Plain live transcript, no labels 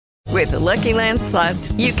With the Lucky Land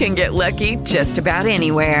Slots, you can get lucky just about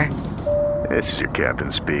anywhere. This is your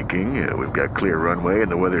captain speaking. We've got clear runway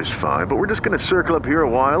and the weather's fine, but we're just going to circle up here a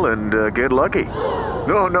while and get lucky.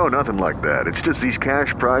 No, nothing like that. It's just these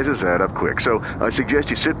cash prizes add up quick. So I suggest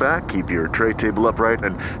you sit back, keep your tray table upright,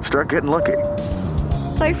 and start getting lucky.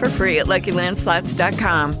 Play for free at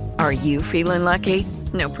LuckyLandSlots.com. Are you feeling lucky?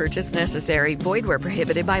 No purchase necessary. Void where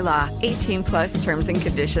prohibited by law. 18+ terms and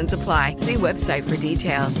conditions apply. See website for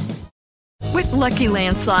details. With Lucky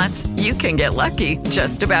Land Slots, you can get lucky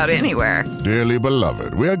just about anywhere. Dearly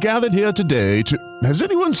beloved, we are gathered here today to... Has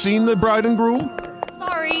anyone seen the bride and groom?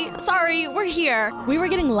 Sorry, we're here. We were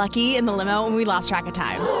getting lucky in the limo and we lost track of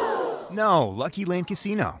time. No, Lucky Land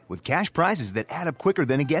Casino, with cash prizes that add up quicker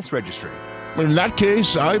than a guest registry. In that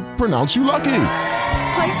case, I pronounce you lucky.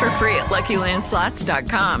 Play for free at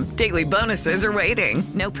LuckyLandSlots.com. Daily bonuses are waiting.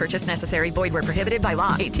 No purchase necessary. Void where prohibited by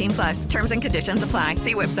law. 18+. Terms and conditions apply.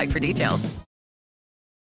 See website for details.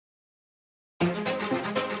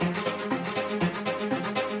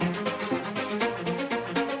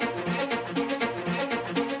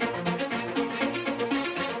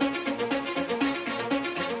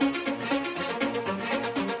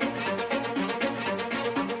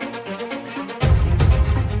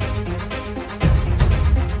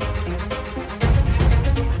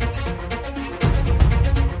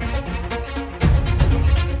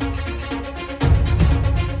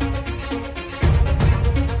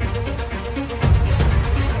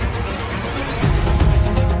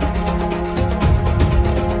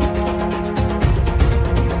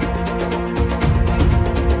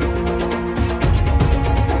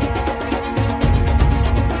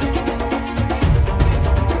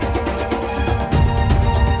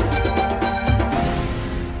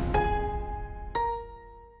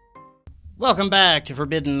 Welcome back to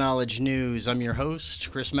Forbidden Knowledge News. I'm your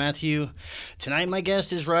host, Chris Matthew. Tonight my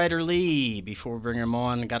guest is Ryder Lee. Before we bring him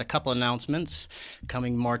on, I got a couple announcements.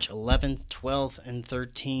 Coming March 11th, 12th, and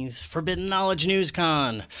 13th, Forbidden Knowledge News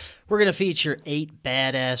Con. We're going to feature 8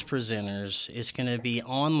 badass presenters. It's going to be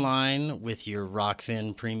online with your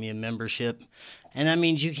Rockfin Premium membership. And that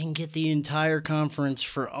means you can get the entire conference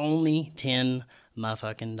for only $10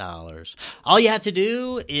 motherfucking dollars. All you have to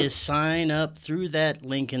do is sign up through that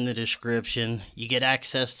link in the description. You get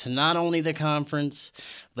access to not only the conference,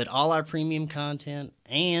 but all our premium content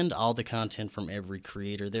and all the content from every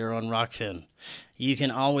creator there on Rockfin. You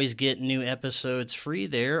can always get new episodes free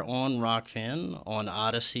there on Rockfin, on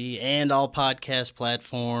Odyssey, and all podcast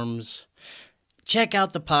platforms. Check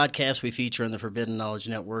out the podcasts we feature on the Forbidden Knowledge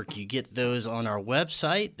Network. You get those on our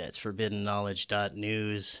website. That's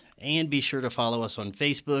forbiddenknowledge.news. And be sure to follow us on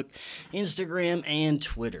Facebook, Instagram, and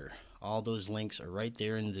Twitter. All those links are right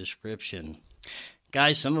there in the description.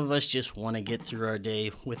 Guys, some of us just want to get through our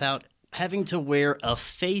day without having to wear a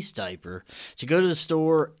face diaper to go to the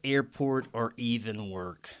store, airport, or even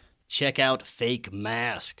work. Check out Fake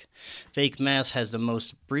Mask. Fake Mask has the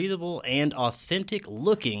most breathable and authentic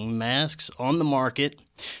looking masks on the market,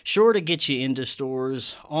 sure to get you into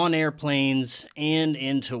stores, on airplanes, and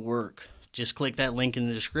into work. Just click that link in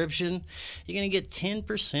the description. You're going to get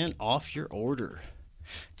 10% off your order.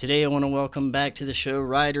 Today I want to welcome back to the show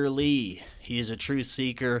Ryder Lee. He is a truth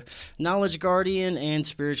seeker, knowledge guardian, and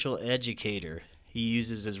spiritual educator. He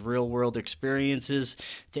uses his real-world experiences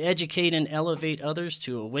to educate and elevate others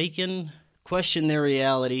to awaken, question their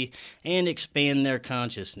reality, and expand their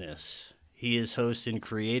consciousness. He is host and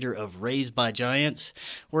creator of Raised by Giants,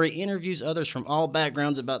 where he interviews others from all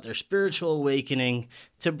backgrounds about their spiritual awakening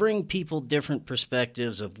to bring people different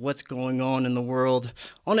perspectives of what's going on in the world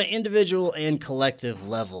on an individual and collective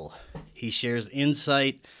level. He shares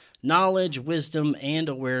insight, knowledge, wisdom, and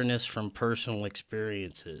awareness from personal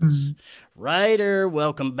experiences. Ryder,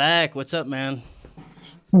 welcome back. What's up, man?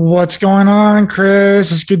 What's going on, Chris?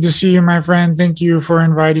 It's good to see you, my friend. Thank you for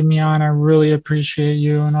inviting me on. I really appreciate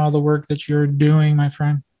you and all the work that you're doing, my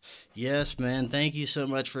friend. Yes, man. Thank you so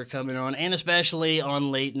much for coming on, and especially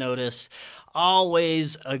on late notice.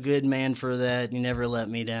 Always a good man for that. You never let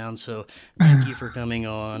me down, so thank you for coming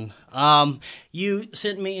on. You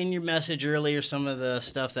sent me in your message earlier some of the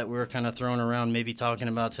stuff that we were kind of throwing around, maybe talking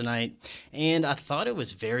about tonight, and I thought it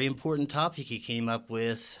was a very important topic you came up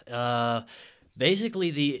with.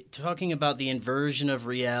 Basically, talking about the inversion of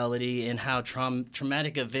reality and how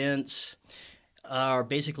traumatic events are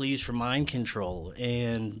basically used for mind control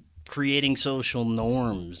and creating social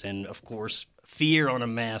norms and, of course, fear on a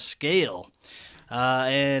mass scale.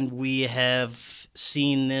 And we have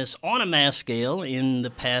seen this on a mass scale in the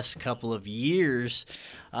past couple of years.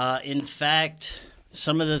 In fact,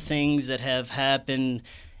 some of the things that have happened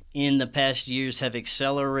in the past years have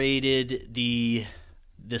accelerated the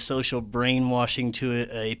the social brainwashing to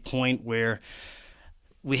a point where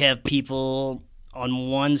we have people on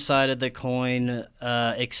one side of the coin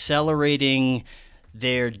accelerating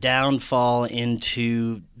their downfall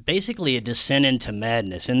into basically a descent into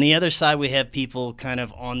madness. And the other side, we have people kind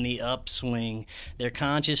of on the upswing. Their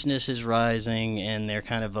consciousness is rising and they're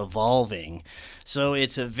kind of evolving. So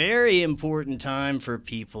it's a very important time for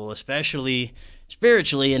people, especially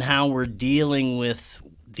spiritually, in how we're dealing with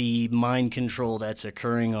the mind control that's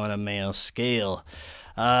occurring on a mass scale.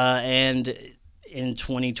 And in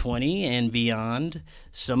 2020 and beyond,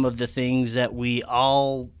 some of the things that we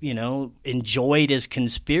all, enjoyed as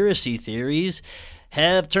conspiracy theories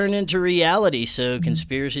have turned into reality. So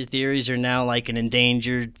conspiracy theories are now like an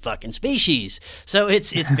endangered fucking species. So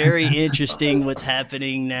it's very interesting what's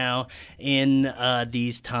happening now in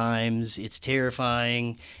these times. It's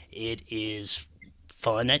terrifying. It is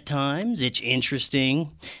fun at times. It's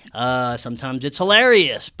interesting. Sometimes it's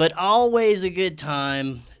hilarious, but always a good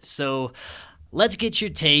time. So let's get your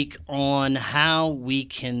take on how we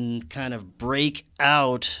can kind of break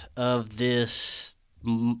out of this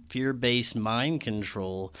fear-based mind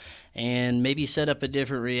control and maybe set up a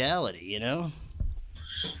different reality,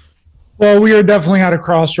 Well, we are definitely at a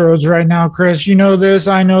crossroads right now, Chris. You know this,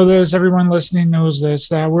 I know this, everyone listening knows this,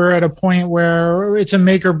 that we're at a point where it's a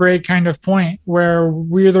make or break kind of point where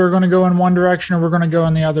we're either going to go in one direction or we're going to go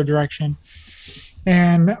in the other direction.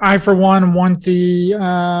 And I, for one, want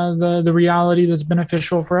the reality that's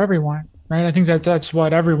beneficial for everyone, right? I think that's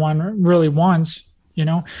what everyone really wants,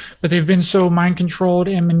 but they've been so mind controlled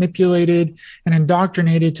and manipulated and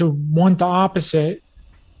indoctrinated to want the opposite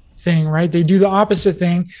thing, right? They do the opposite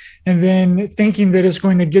thing and then thinking that it's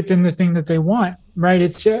going to get them the thing that they want, right?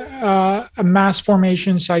 It's a mass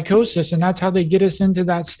formation psychosis, and that's how they get us into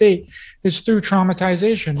that state, is through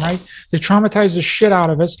traumatization, right? They traumatize the shit out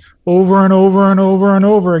of us over and over and over and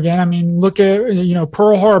over again. I mean, look at,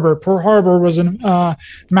 Pearl Harbor. Pearl Harbor was a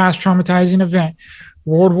mass traumatizing event.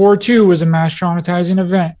 World War II was a mass traumatizing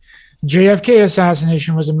event. JFK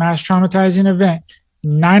assassination was a mass traumatizing event.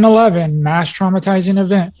 9/11, mass traumatizing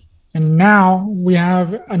event. And now we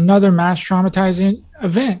have another mass traumatizing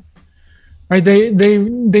event, right? They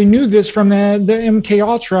knew this from the MK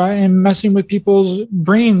Ultra and messing with people's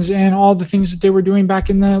brains and all the things that they were doing back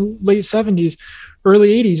in the late 70s,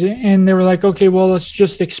 early 80s. And they were like, okay, well, let's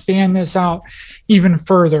just expand this out even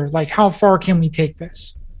further. Like, how far can we take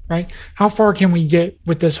this? Right? How far can we get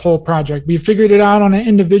with this whole project? We figured it out on an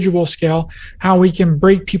individual scale, how we can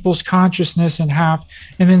break people's consciousness in half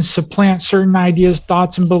and then supplant certain ideas,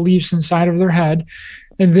 thoughts, and beliefs inside of their head.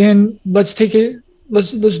 And then let's take it,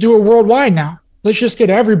 let's do it worldwide now. Let's just get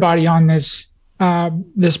everybody on this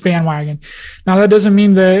bandwagon. Now, that doesn't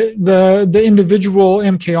mean the individual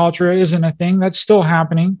MK Ultra isn't a thing. That's still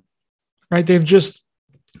happening, right? They've just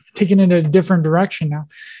taken it a different direction now.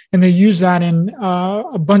 And they use that in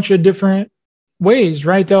a bunch of different ways,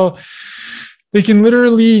 right? They can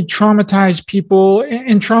literally traumatize people,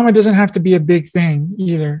 and trauma doesn't have to be a big thing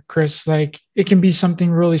either, Chris. Like, it can be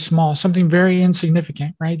something really small, something very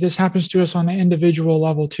insignificant, right? This happens to us on an individual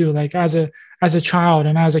level too. Like as a child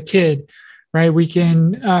and as a kid, right? We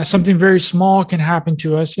can something very small can happen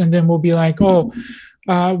to us, and then we'll be like,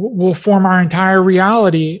 we'll form our entire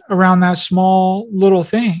reality around that small little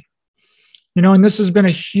thing. And this has been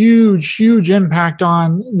a huge, huge impact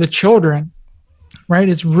on the children, right?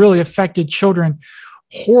 It's really affected children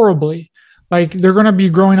horribly. Like, they're going to be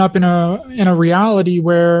growing up in a reality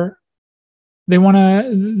where they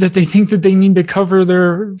think that they need to cover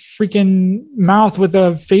their freaking mouth with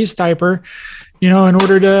a face diaper, in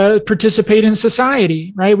order to participate in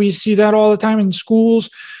society, right? We see that all the time in schools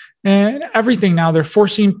and everything now. They're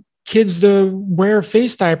forcing kids to wear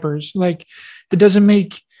face diapers. Like, it doesn't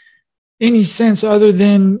make any sense other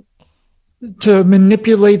than to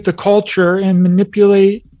manipulate the culture and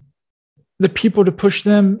manipulate the people to push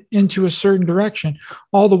them into a certain direction,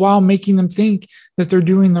 all the while making them think that they're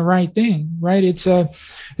doing the right thing, right? It's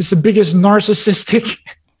the biggest narcissistic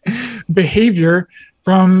behavior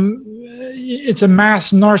it's a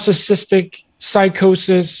mass narcissistic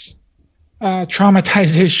psychosis,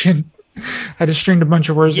 traumatization. I just stringed a bunch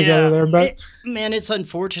of words together there, but man, it's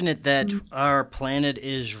unfortunate that our planet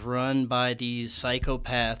is run by these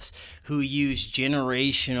psychopaths who use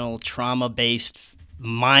generational trauma-based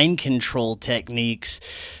mind control techniques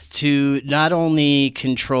to not only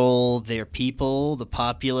control their people, the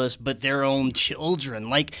populace, but their own children.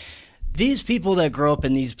 Like, these people that grow up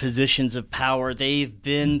in these positions of power, they've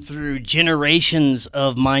been through generations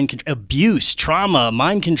of abuse, trauma,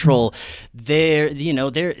 mind control. Their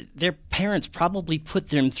parents probably put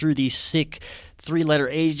them through these sick three-letter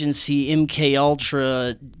agency, MK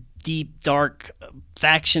Ultra, deep dark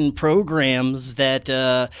faction programs that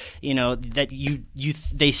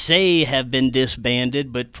they say have been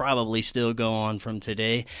disbanded, but probably still go on from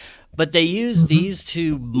today. But they use these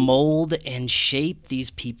to mold and shape these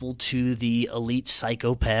people to the elite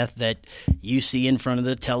psychopath that you see in front of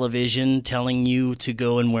the television telling you to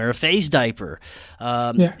go and wear a face diaper.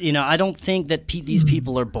 I don't think that these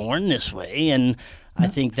people are born this way, and I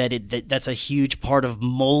think that that's a huge part of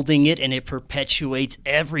molding it, and it perpetuates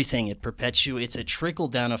everything. It perpetuates a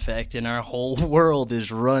trickle-down effect, and our whole world is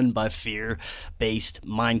run by fear-based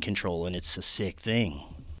mind control, and it's a sick thing.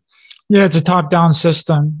 Yeah, it's a top-down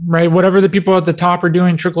system, right? Whatever the people at the top are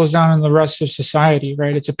doing trickles down in the rest of society,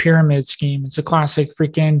 right? It's a pyramid scheme. It's a classic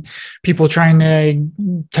freaking people trying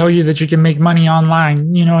to tell you that you can make money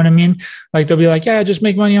online. You know what I mean? Like they'll be like, yeah, just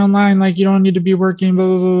make money online. Like you don't need to be working, blah,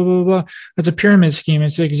 blah, blah, blah, blah. That's a pyramid scheme.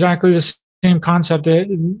 It's exactly the same concept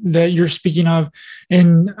that you're speaking of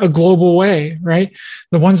in a global way, right?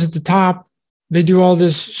 The ones at the top, they do all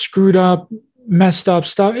this screwed up, messed up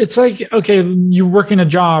stuff. It's like, okay, you work in a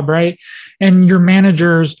job, right? And your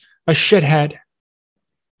manager's a shithead,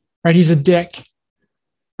 right? He's a dick,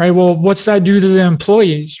 right? Well, what's that do to the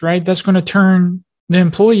employees, right? That's going to turn the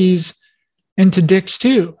employees into dicks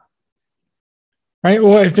too, right?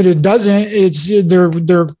 Well, if it doesn't,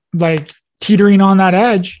 they're like teetering on that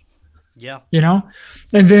edge,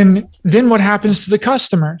 and then what happens to the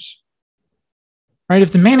customers, right?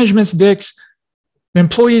 If the management's dicks, the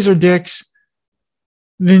employees are dicks,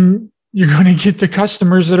 then you're going to get the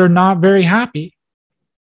customers that are not very happy,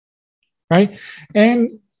 right?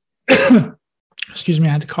 And excuse me,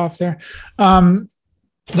 I had to cough there.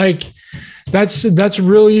 Like that's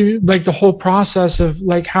really like the whole process of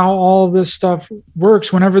like how all of this stuff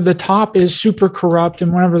works. Whenever the top is super corrupt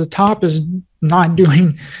and whenever the top is not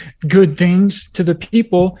doing good things to the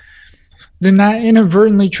people, then that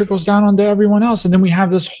inadvertently trickles down onto everyone else. And then we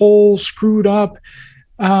have this whole screwed up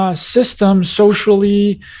system,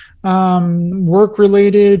 socially,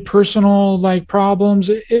 work-related, personal, like problems.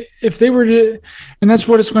 If they were to, and that's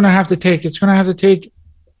what it's going to have to take. It's going to have to take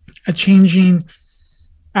a changing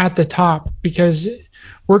at the top, because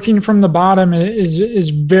working from the bottom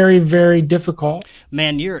is very, very difficult.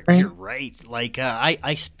 Man, you're right. Like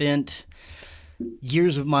I spent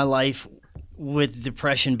years of my life with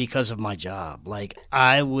depression because of my job. Like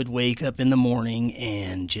I would wake up in the morning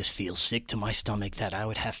and just feel sick to my stomach that I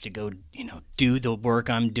would have to go, do the work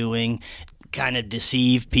I'm doing, kind of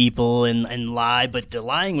deceive people and lie, but the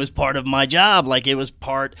lying was part of my job. Like it was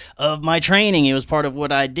part of my training. It was part of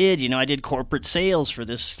what I did. I did corporate sales for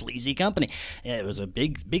this sleazy company. It was a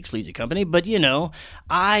big sleazy company, but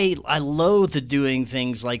I loathe doing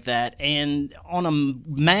things like that. And on a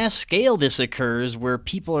mass scale, this occurs where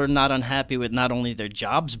people are not unhappy with not only their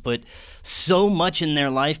jobs, but so much in their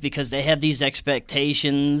life because they have these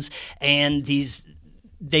expectations and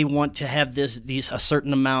they want to have a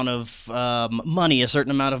certain amount of money, a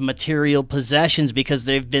certain amount of material possessions, because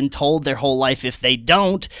they've been told their whole life if they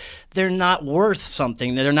don't, they're not worth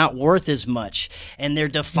something. They're not worth as much. And they're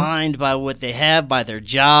defined by what they have, by their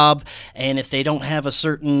job. And if they don't have a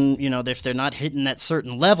certain, if they're not hitting that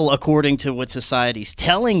certain level according to what society's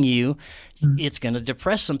telling you, it's going to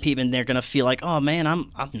depress some people, and they're going to feel like, oh man,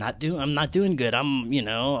 I'm not doing good.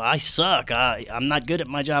 I suck. I'm not good at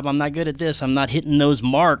my job. I'm not good at this. I'm not hitting those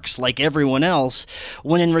marks like everyone else.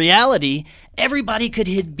 When in reality, everybody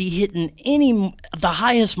could be hitting the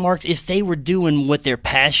highest marks if they were doing what they're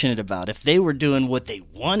passionate about, if they were doing what they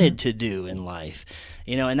wanted to do in life.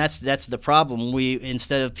 And that's the problem.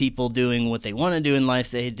 Instead of people doing what they want to do in life,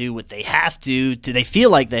 they do what they have to. They feel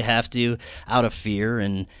like they have to out of fear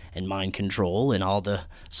and mind control and all the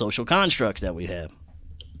social constructs that we have.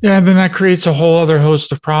 Yeah, and then that creates a whole other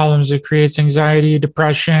host of problems. It creates anxiety,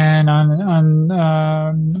 depression, on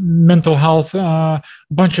mental health, a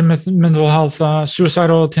bunch of mental health,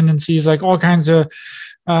 suicidal tendencies, like all kinds of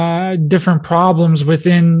different problems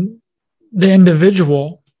within the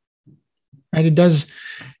individual. Right?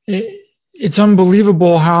 It's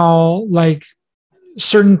unbelievable how like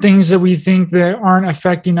certain things that we think that aren't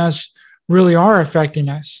affecting us really are affecting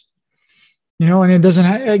us. And it doesn't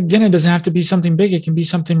have to be something big. It can be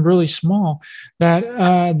something really small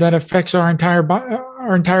that affects our entire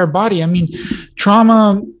body. I mean,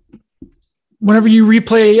 trauma, whenever you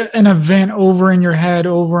replay an event over in your head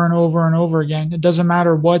over and over and over again, it doesn't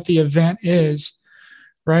matter what the event is,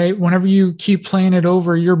 right? Whenever you keep playing it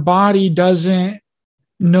over, your body doesn't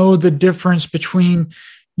know the difference between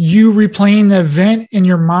you replaying the event in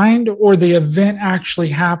your mind or the event actually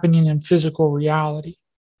happening in physical reality.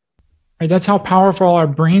 right? That's how powerful our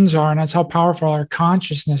brains are, and that's how powerful our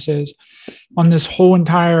consciousness is on this whole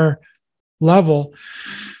entire level.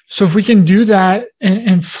 So if we can do that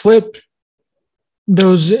and flip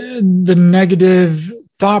the negative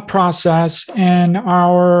thought process and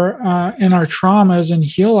our traumas and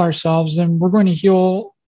heal ourselves, then we're going to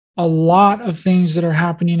heal a lot of things that are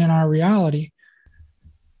happening in our reality.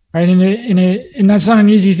 Right. And that's not an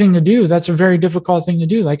easy thing to do. That's a very difficult thing to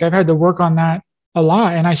do. Like, I've had to work on that a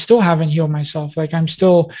lot, and I still haven't healed myself. Like,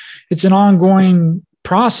 it's an ongoing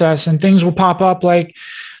process, and things will pop up like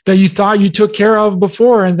that you thought you took care of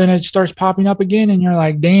before. And then it starts popping up again. And you're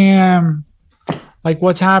like, damn, like,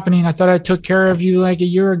 what's happening? I thought I took care of you like a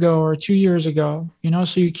year ago or 2 years ago,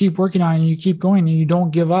 so you keep working on it and you keep going and you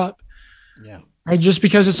don't give up. Yeah. Right? Just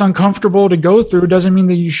because it's uncomfortable to go through doesn't mean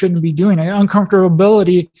that you shouldn't be doing it.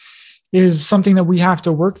 Uncomfortability is something that we have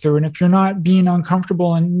to work through. And if you're not being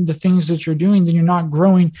uncomfortable in the things that you're doing, then you're not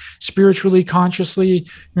growing spiritually, consciously,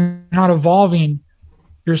 you're not evolving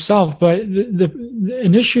yourself. But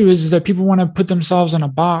an issue is that people want to put themselves in a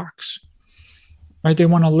box, right? They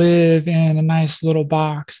want to live in a nice little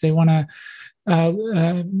box. They want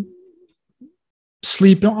to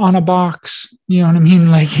sleep on a box, you know what I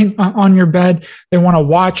mean? Like on your bed. They want to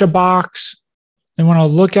watch a box. They want to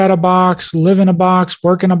look at a box, live in a box,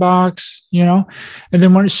 work in a box, And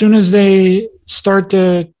then as soon as they start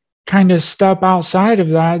to kind of step outside of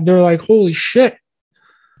that, they're like, holy shit,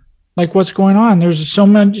 like, what's going on? There's so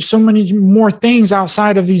many more things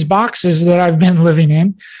outside of these boxes that I've been living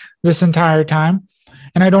in this entire time.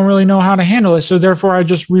 And I don't really know how to handle it. So therefore I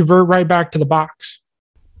just revert right back to the box,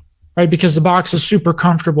 right? Because the box is super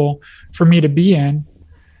comfortable for me to be in.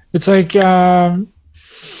 It's like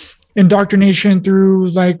indoctrination through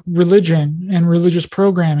like religion and religious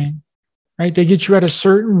programming, right? They get you at a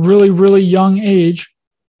certain really, really young age,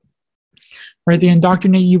 right? They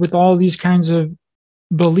indoctrinate you with all these kinds of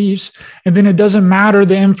beliefs. And then it doesn't matter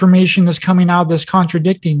the information that's coming out that's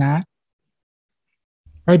contradicting that,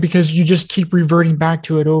 right? Because you just keep reverting back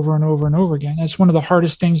to it over and over and over again. That's one of the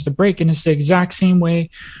hardest things to break. And it's the exact same way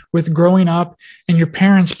with growing up and your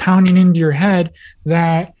parents pounding into your head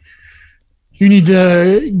that you need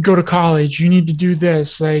to go to college, you need to do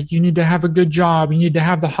this, like you need to have a good job, you need to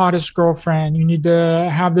have the hottest girlfriend, you need to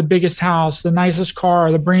have the biggest house, the nicest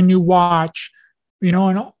car, the brand new watch,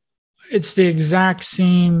 and it's the exact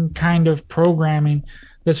same kind of programming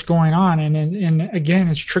that's going on. And again,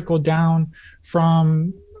 it's trickled down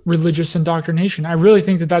from religious indoctrination. I really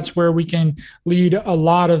think that that's where we can lead a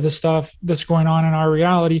lot of the stuff that's going on in our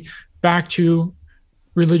reality back to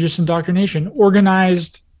religious indoctrination,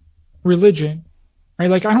 organized religion, right?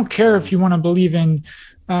 Like, I don't care if you want to believe in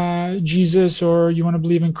Jesus, or you want to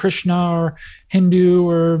believe in Krishna or Hindu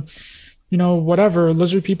or, whatever,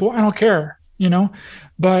 lizard people. I don't care,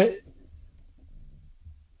 but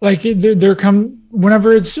like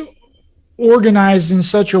whenever it's organized in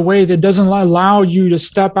such a way that doesn't allow you to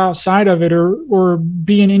step outside of it or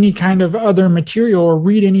be in any kind of other material or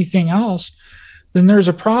read anything else, then there's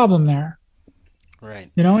a problem there.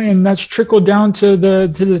 Right. And that's trickled down to the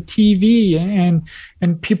TV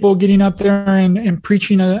and people getting up there and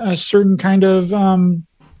preaching a certain kind of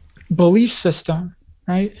belief system,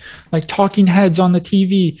 right? Like talking heads on the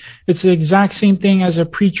TV. It's the exact same thing as a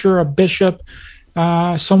preacher, a bishop,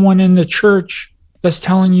 someone in the church that's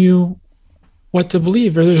telling you what to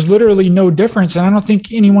believe. Or there's literally no difference. And I don't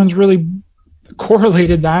think anyone's really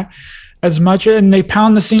correlated that as much, and they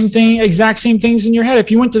pound the exact same things in your head.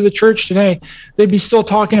 If you went to the church today, they'd be still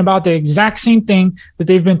talking about the exact same thing that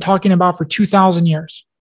they've been talking about for 2,000 years.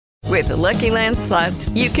 With the Lucky Land Slots,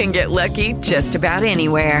 you can get lucky just about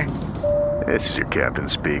anywhere. This is your captain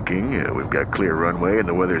speaking. We've got clear runway and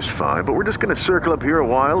the weather's fine, but we're just going to circle up here a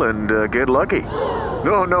while and get lucky.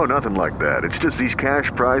 No, nothing like that. It's just these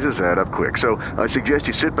cash prizes add up quick. So I suggest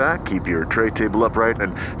you sit back, keep your tray table upright,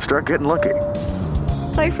 and start getting lucky.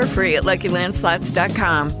 Play for free at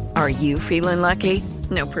LuckyLandSlots.com. Are you feeling lucky?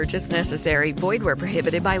 No purchase necessary. Void where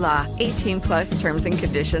prohibited by law. 18+ terms and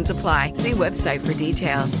conditions apply. See website for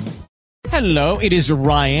details. Hello, it is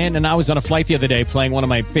Ryan, and I was on a flight the other day playing one of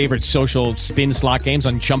my favorite social spin slot games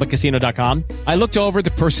on ChumbaCasino.com. I looked over at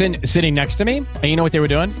the person sitting next to me, and you know what they were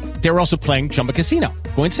doing? They were also playing Chumba Casino.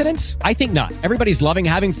 Coincidence? I think not. Everybody's loving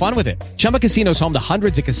having fun with it. Chumba Casino is home to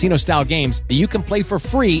hundreds of casino-style games that you can play for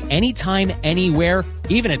free anytime, anywhere,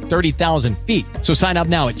 even at 30,000 feet. So sign up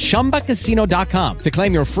now at ChumbaCasino.com to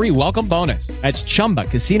claim your free welcome bonus. That's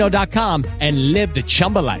ChumbaCasino.com and live the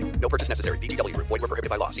Chumba life. No purchase necessary. VGW. Void where prohibited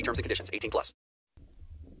by law. See terms and conditions. 18+.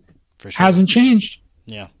 For sure. Hasn't changed.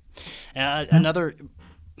 Yeah. Another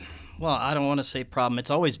Well, I don't want to say problem. It's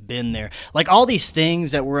always been there. Like all these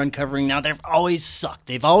things that we're uncovering now, they've always sucked.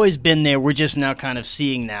 They've always been there. We're just now kind of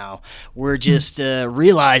seeing now. We're just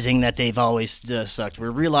realizing that they've always sucked. We're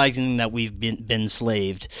realizing that we've been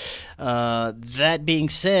enslaved. That being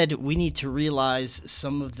said, we need to realize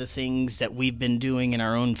some of the things that we've been doing in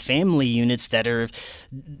our own family units that are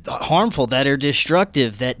harmful, that are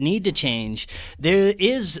destructive, that need to change. There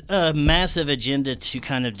is a massive agenda to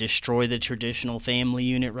kind of destroy the traditional family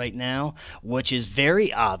unit right now, which is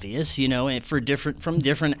very obvious, and from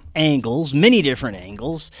different angles, many different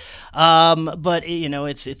angles. But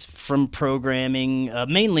it's from programming,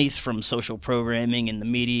 mainly from social programming in the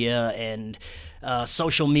media and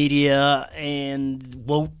social media and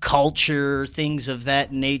woke culture, things of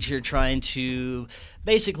that nature, trying to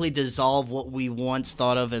basically dissolve what we once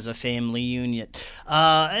thought of as a family unit.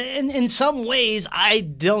 And in some ways, I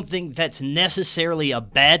don't think that's necessarily a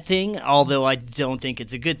bad thing, although I don't think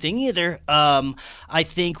it's a good thing either. I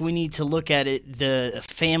think we need to look at the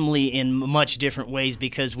family in much different ways,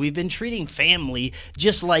 because we've been treating family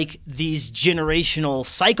just like these generational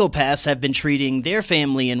psychopaths have been treating their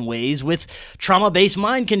family in ways, with trauma-based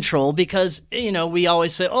mind control, because, we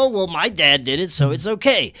always say, oh, well, my dad did it, so it's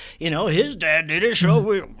okay. His dad did it, so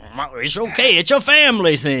it's okay. It's a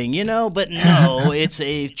family thing, but no, it's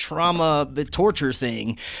a trauma torture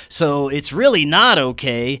thing. So it's really not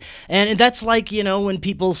okay. And that's like, when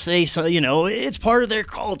people say, so, it's part of their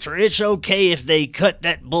culture. It's okay if they cut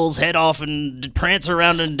that bull's head off and prance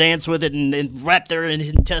around and dance with it and wrap their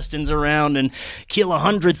intestines around and kill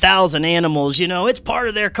 100,000 animals. It's part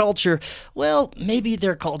of their culture. Well, maybe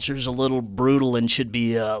their culture is a little brutal and should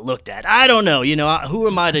be looked at. I don't know. Who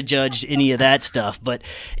am I to judge any of that stuff? But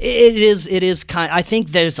it is kind. I think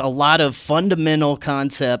there's a lot of fundamental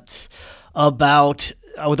concepts about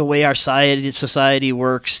the way our society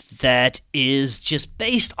works that is just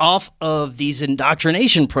based off of these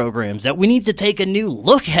indoctrination programs that we need to take a new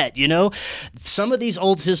look at. Some of these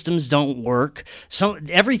old systems don't work.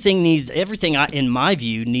 Everything in my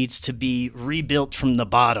view needs to be rebuilt from the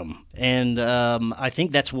bottom. And I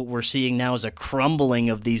think that's what we're seeing now, is a crumbling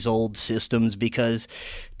of these old systems, because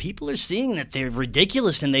people are seeing that they're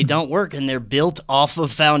ridiculous and they don't work, and they're built off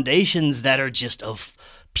of foundations that are just of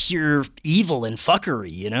pure evil and fuckery,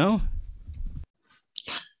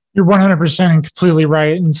 You're 100% and completely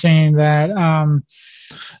right in saying that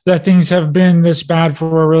that things have been this bad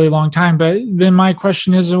for a really long time. But then my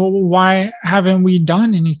question is, why haven't we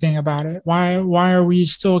done anything about it? Why are we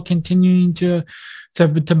still continuing to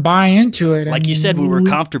buy into it? Like you said, we were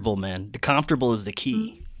comfortable, man. The comfortable is the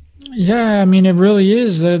key. Yeah, it really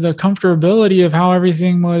is the comfortability of how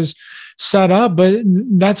everything was set up, but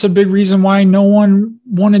that's a big reason why no one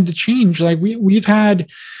wanted to change. Like we've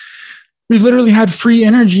literally had free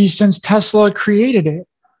energy since Tesla created it,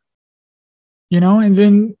 and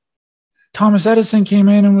then Thomas Edison came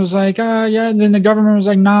in and was like, yeah. And then the government was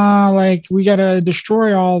like, nah, like we got to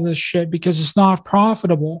destroy all this shit because it's not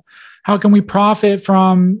profitable. How can we profit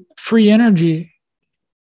from free energy?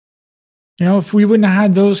 If we wouldn't have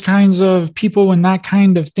had those kinds of people and that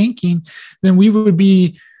kind of thinking, then we would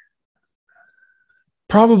be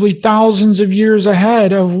probably thousands of years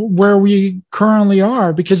ahead of where we currently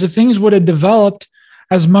are, because if things would have developed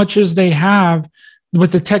as much as they have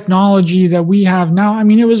with the technology that we have now,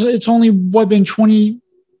 it's only been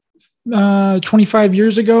 25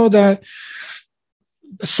 years ago that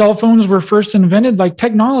cell phones were first invented. Like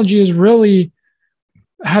technology has really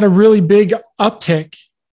had a really big uptick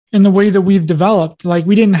in the way that we've developed. Like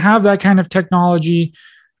we didn't have that kind of technology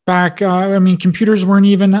back. Computers weren't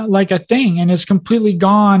even like a thing, and it's completely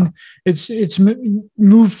gone. It's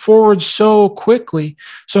moved forward so quickly.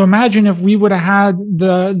 So imagine if we would have had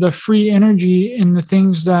the free energy in the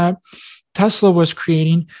things that Tesla was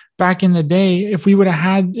creating back in the day. If we would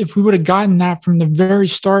have gotten that from the very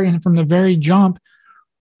start and from the very jump,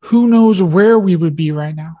 who knows where we would be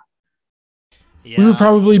right now? Yeah.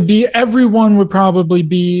 Everyone would probably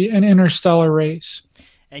be an interstellar race.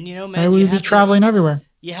 And man, we'd be traveling everywhere.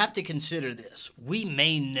 You have to consider this. We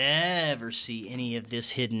may never see any of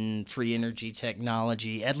this hidden free energy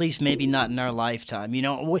technology, at least maybe not in our lifetime.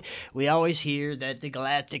 We always hear that the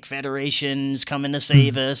Galactic Federation's coming to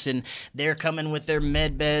save us, and they're coming with their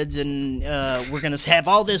med beds, and we're going to have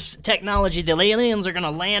all this technology. The aliens are going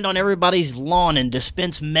to land on everybody's lawn and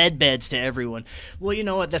dispense med beds to everyone. Well, you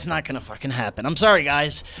know what? That's not going to fucking happen. I'm sorry,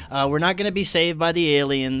 guys. We're not going to be saved by the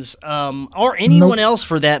aliens, or anyone else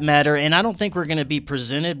for that matter, and I don't think we're going to be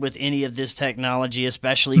presented with any of this technology,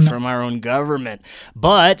 especially from our own government.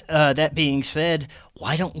 But that being said,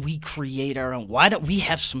 why don't we create our own? Why don't we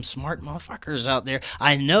have some smart motherfuckers out there?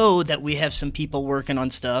 I know that we have some people working on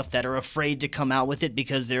stuff that are afraid to come out with it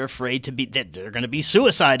because they're afraid that they're going to be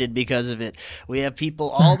suicided because of it. We have people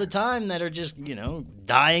all the time that are just,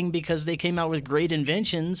 dying because they came out with great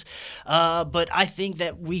inventions. But I think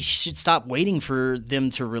that we should stop waiting for them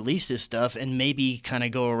to release this stuff and maybe kind of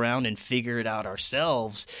go around and figure it out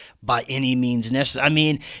ourselves by any means necessary. I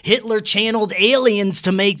mean, Hitler channeled aliens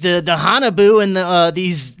to make the Hanabu and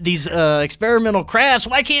these experimental crafts.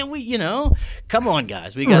 Why can't we? Come on,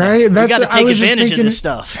 guys. We got to take advantage of this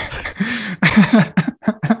stuff.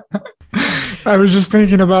 I was just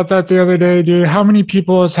thinking about that the other day, dude. How many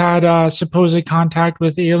people has had supposed contact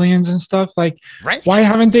with aliens and stuff? Like, Why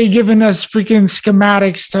haven't they given us freaking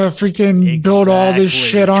schematics to freaking build all this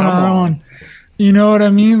shit on our own? You know what I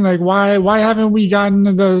mean? Like, why haven't we gotten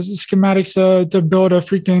the schematics to build a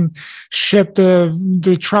freaking ship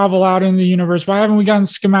to travel out in the universe? Why haven't we gotten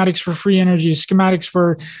schematics for free energy, schematics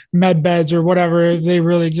for med beds or whatever, if they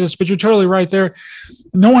really exist? But you're totally right there.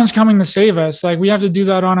 No one's coming to save us. Like, we have to do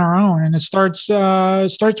that on our own. And it starts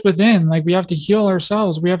within. Like, we have to heal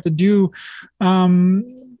ourselves. We have to do, I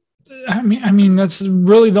mean, that's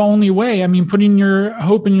really the only way. I mean, putting your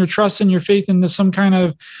hope and your trust and your faith into some kind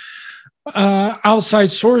of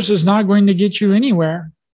outside source is not going to get you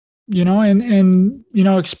anywhere, and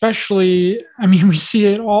especially, I mean, we see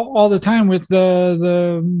it all the time with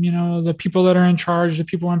the people that are in charge, the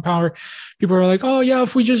people in power. People are like, oh yeah,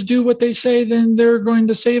 if we just do what they say, then they're going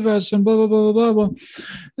to save us, and blah blah blah blah blah.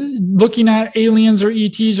 Looking at aliens or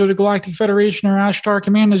ETs or the Galactic Federation or Ashtar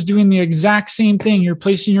Command is doing the exact same thing. You're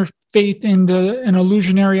placing your faith in an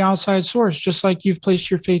illusionary outside source, just like you've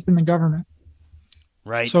placed your faith in the government.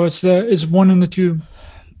 Right. So it's one in the two.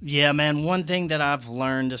 Yeah, man. One thing that I've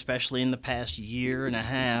learned, especially in the past year and a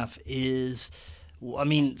half, is, I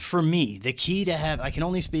mean, for me, the key to I can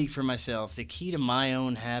only speak for myself. The key to my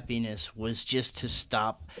own happiness was just to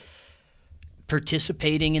stop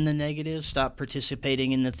participating in the negative, stop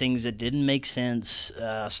participating in the things that didn't make sense,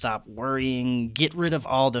 stop worrying, get rid of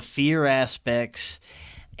all the fear aspects,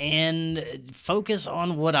 and focus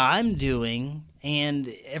on what I'm doing,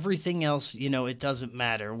 and everything else, it doesn't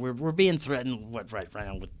matter. We're being threatened right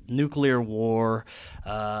now with nuclear war,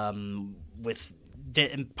 with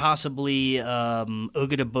possibly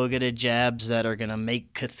oogada-boogada jabs that are going to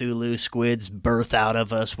make Cthulhu squids birth out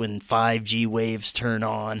of us when 5G waves turn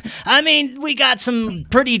on. I mean, we got some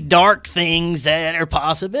pretty dark things that are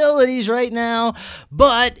possibilities right now,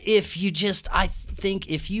 but I think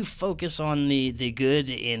if you focus on the good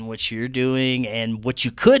in what you're doing and what you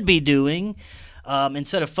could be doing,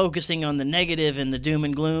 instead of focusing on the negative and the doom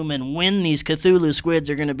and gloom and when these Cthulhu squids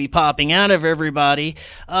are going to be popping out of everybody,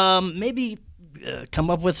 maybe come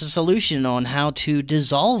up with a solution on how to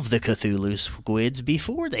dissolve the Cthulhu squids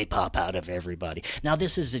before they pop out of everybody. Now,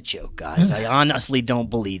 this is a joke, guys. I honestly don't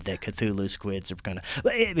believe that Cthulhu squids are going to...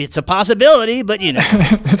 It's a possibility, but,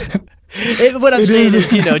 what I'm saying is,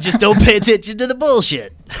 just don't pay attention to the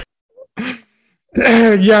bullshit.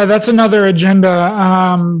 Yeah, that's another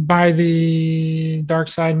agenda by the dark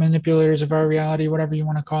side manipulators of our reality, whatever you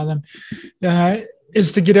want to call them,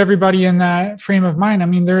 is to get everybody in that frame of mind. I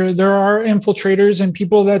mean, there are infiltrators and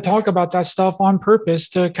people that talk about that stuff on purpose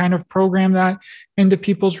to kind of program that into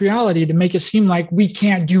people's reality, to make it seem like we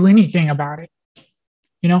can't do anything about it,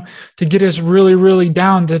 to get us really, really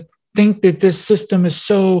down, to think that this system is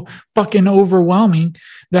so fucking overwhelming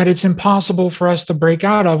that it's impossible for us to break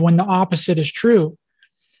out of, when the opposite is true.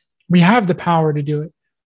 We have the power to do it.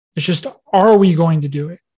 It's just, are we going to do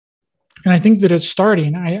it? And I think that it's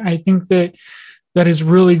starting. I think that is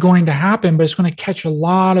really going to happen, but it's going to catch a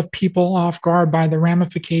lot of people off guard by the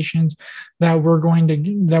ramifications that we're going to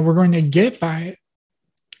get by it.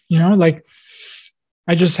 Like,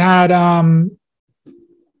 I just had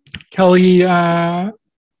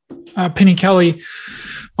Penny Kelly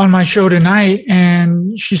on my show tonight,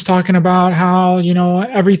 and she's talking about how,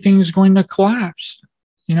 everything's going to collapse,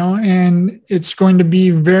 and it's going to be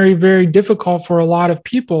very, very difficult for a lot of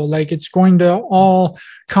people. Like, it's going to all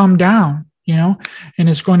come down, and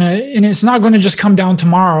it's not going to just come down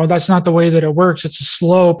tomorrow. That's not the way that it works. It's a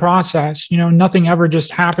slow process. Nothing ever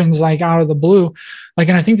just happens like out of the blue. Like,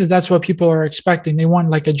 and I think that that's what people are expecting. They want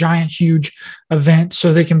like a giant, huge event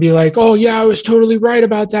so they can be like, oh yeah, I was totally right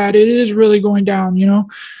about that. It is really going down,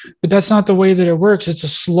 but that's not the way that it works. It's a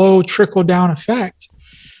slow trickle down effect,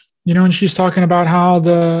 and she's talking about how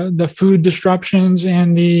the food disruptions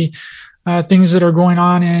and the things that are going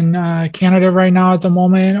on in Canada right now at the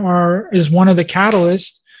moment is one of the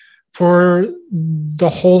catalysts for the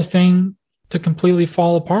whole thing to completely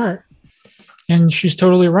fall apart. And she's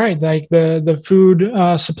totally right. Like the food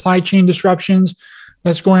supply chain disruptions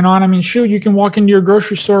that's going on. I mean, shoot, you can walk into your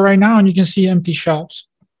grocery store right now and you can see empty shelves.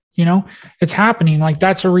 You know, it's happening. Like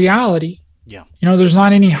that's a reality. Yeah. You know, there's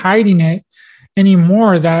not any hiding it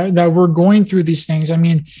anymore that we're going through these things. I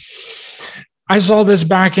mean, I saw this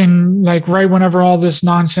back in like right whenever all this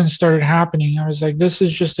nonsense started happening. I was like, this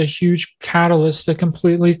is just a huge catalyst to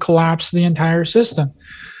completely collapse the entire system.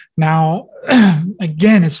 Now,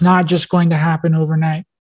 again, it's not just going to happen overnight.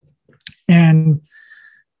 And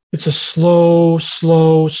it's a slow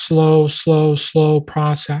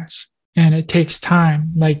process. And it takes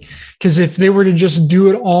time. Like, because if they were to just do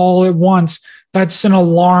it all at once, that's an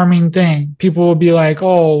alarming thing. People will be like,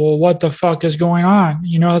 oh, well, what the fuck is going on?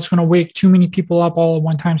 You know, that's going to wake too many people up all at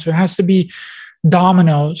one time. So it has to be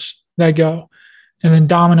dominoes that go, and then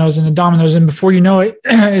dominoes and the dominoes. And before you know it,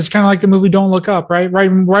 it's kind of like the movie Don't Look Up, right? Right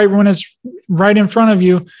when it's right in front of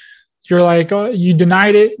you, you're like, oh, you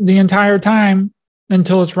denied it the entire time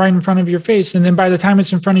until it's right in front of your face. And then by the time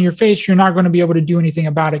it's in front of your face, you're not going to be able to do anything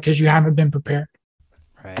about it because you haven't been prepared.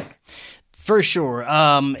 Right. For sure.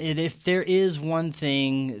 If there is one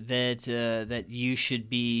thing that you should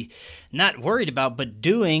be not worried about, but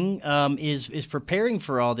doing is preparing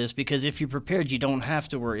for all this. Because if you're prepared, you don't have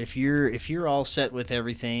to worry. If you're all set with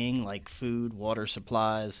everything like food, water,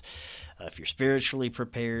 supplies, if you're spiritually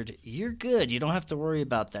prepared, you're good. You don't have to worry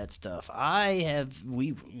about that stuff.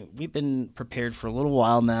 We've been prepared for a little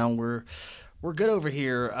while now. We're good over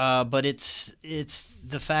here, but it's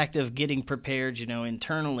the fact of getting prepared, you know,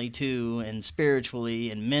 internally too, and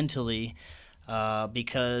spiritually and mentally,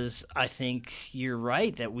 because I think you're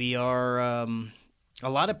right that we are a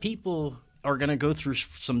lot of people are going to go through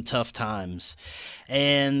some tough times,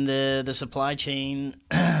 and the supply chain,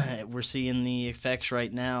 we're seeing the effects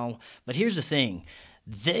right now. But here's the thing.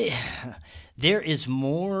 There is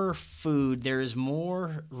more food, there is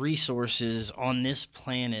more resources on this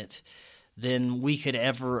planet than we could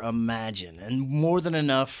ever imagine, and more than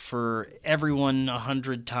enough for everyone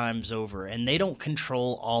 100 times over. And they don't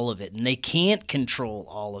control all of it, and they can't control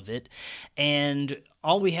all of it. And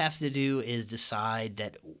all we have to do is decide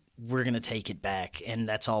that we're going to take it back, and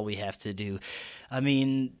that's all we have to do. I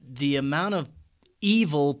mean, the amount of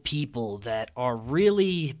evil people that are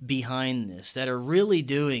really behind this, that are really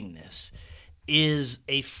doing this, is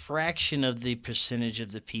a fraction of the percentage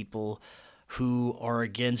of the people who are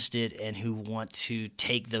against it and who want to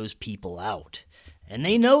take those people out. And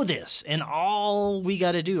they know this. And all we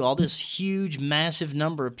got to do, all this huge, massive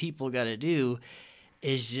number of people got to do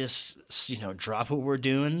is just, you know, drop what we're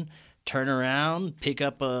doing, turn around, pick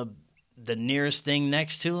up the nearest thing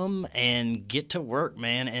next to them, and get to work,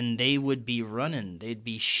 man. And they would be running. They'd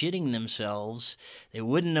be shitting themselves. They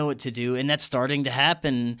wouldn't know what to do. And that's starting to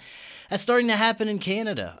happen. That's starting to happen in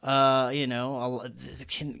Canada. You know,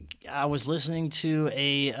 I was listening to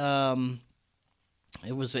it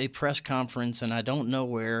was a press conference, and I don't know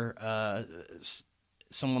where.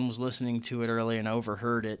 Someone was listening to it earlier, and I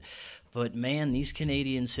overheard it. But man, these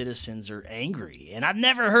Canadian citizens are angry, and I've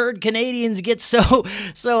never heard Canadians get so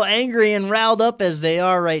angry and riled up as they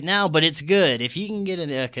are right now. But it's good if you can get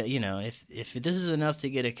if this is enough to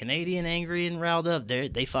get a Canadian angry and riled up,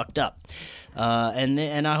 they fucked up,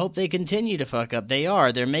 and I hope they continue to fuck up.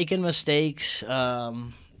 They're making mistakes.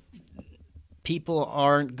 People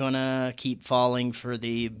aren't gonna keep falling for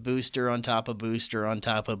the booster on top of booster on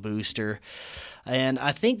top of booster, and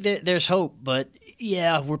I think that there's hope, but.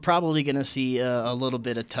 Yeah, we're probably going to see a little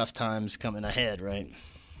bit of tough times coming ahead, right?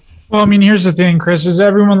 Well, I mean, here's the thing, Chris, is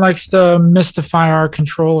everyone likes to mystify our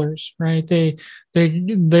controllers, right? They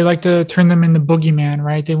like to turn them into boogeyman,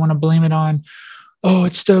 right? They want to blame it on, oh,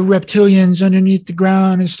 it's the reptilians underneath the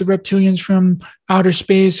ground, it's the reptilians from outer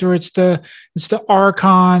space, or it's the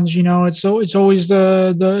archons, you know, it's always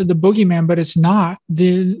the boogeyman, but it's not.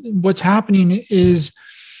 What's happening is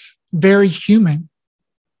very human.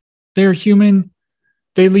 They're human.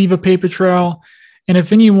 They leave a paper trail. And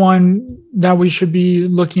if anyone that we should be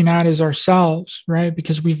looking at is ourselves, right?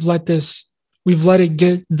 Because we've let it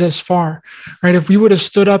get this far, right? If we would have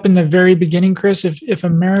stood up in the very beginning, Chris, if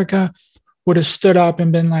America would have stood up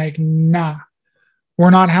and been like, nah, we're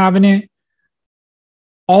not having it,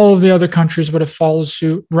 all of the other countries would have followed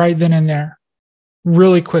suit right then and there,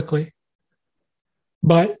 really quickly.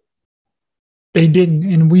 But they didn't,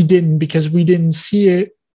 and we didn't, because we didn't see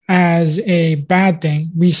it as a bad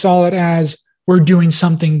thing. We saw it as we're doing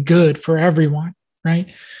something good for everyone, right?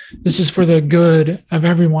 This is for the good of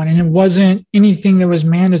everyone. And it wasn't anything that was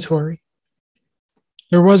mandatory.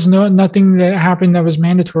 There was nothing that happened that was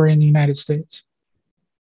mandatory in the United States,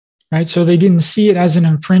 right? So they didn't see it as an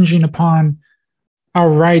infringing upon our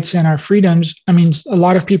rights and our freedoms. I mean, a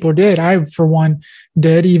lot of people did. I, for one,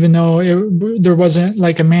 did, even though there wasn't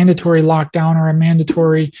like a mandatory lockdown or a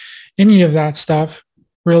mandatory any of that stuff,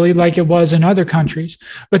 really, like it was in other countries.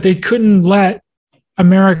 But they couldn't let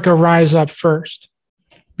America rise up first,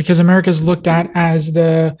 because America is looked at as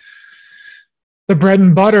the bread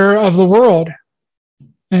and butter of the world.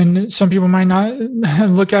 And some people might not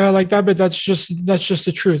look at it like that, but that's just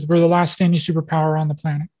the truth. We're the last standing superpower on the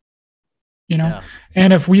planet, you know? Yeah.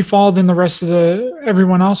 And if we fall, then the rest of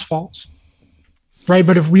everyone else falls, right?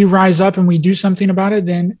 But if we rise up and we do something about it,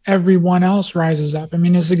 then everyone else rises up. I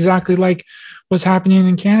mean, it's exactly like what's happening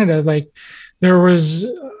in Canada. Like, there was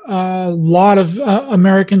a lot of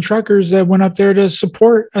American truckers that went up there to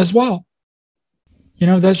support as well. You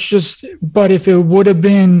know, that's just, but if it would have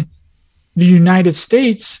been the United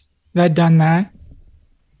States that done that,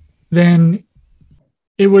 then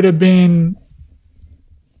it would have been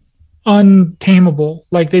untamable.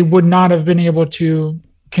 Like, they would not have been able to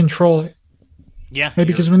control it. Yeah. Right?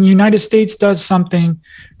 Because when the United States does something,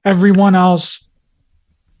 everyone else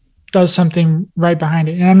does something right behind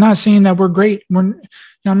it. And I'm not saying that we're great. I'm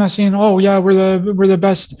not saying, oh yeah, we're the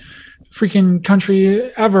best freaking country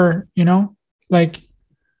ever, you know, like,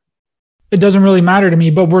 it doesn't really matter to me,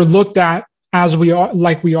 but we're looked at as we are,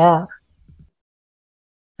 like we are.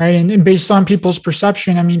 Right. And based on people's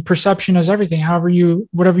perception, I mean, perception is everything.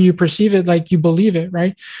 Whatever you perceive it, like, you believe it,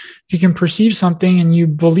 right? If you can perceive something and you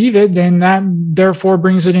believe it, then that therefore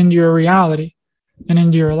brings it into your reality and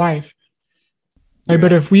into your life. Right?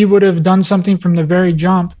 But if we would have done something from the very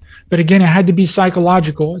jump, but again, it had to be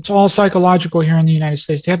psychological. It's all psychological here in the United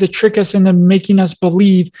States. They have to trick us into making us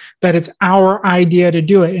believe that it's our idea to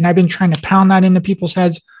do it. And I've been trying to pound that into people's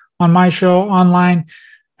heads on my show, online,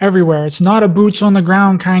 everywhere. It's not a boots on the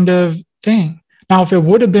ground kind of thing. Now, if it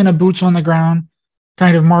would have been a boots on the ground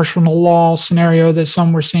kind of martial law scenario that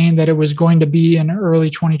some were saying that it was going to be in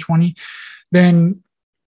early 2020, then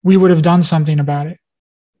we would have done something about it.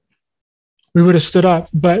 We would have stood up,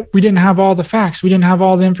 but we didn't have all the facts. We didn't have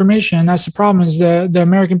all the information. And that's the problem, is the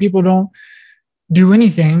American people don't do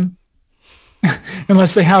anything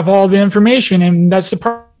unless they have all the information. And that's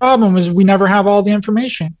the problem, is we never have all the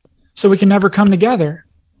information. So we can never come together.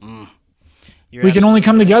 We can only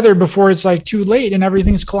come together before it's like too late and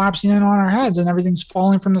everything's collapsing in on our heads and everything's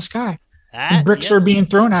falling from the sky. Bricks are being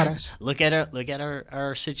thrown at us. Look at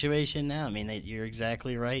our situation now. I mean, you're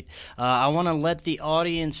exactly right. I want to let the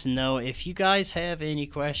audience know, if you guys have any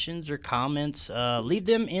questions or comments, leave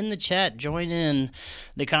them in the chat. Join in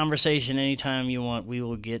the conversation anytime you want. We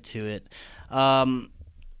will get to it.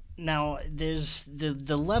 Now, there's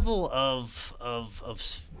the level of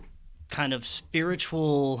kind of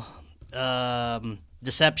spiritual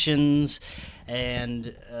deceptions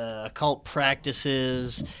and occult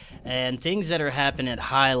practices and things that are happening at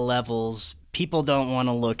high levels people don't want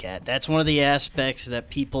to look at. That's one of the aspects that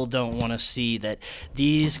people don't want to see, that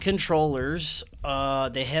these controllers,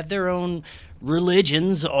 they have their own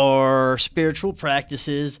religions or spiritual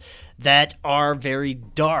practices that are very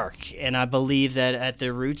dark. And I believe that at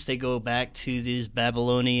their roots they go back to these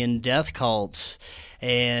Babylonian death cults.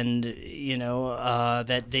 And, you know,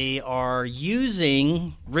 that they are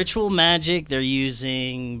using ritual magic, they're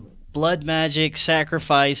using blood magic,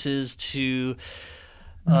 sacrifices to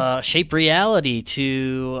shape reality,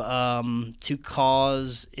 to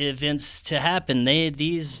cause events to happen.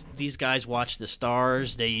 These guys watch the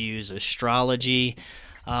stars, they use astrology.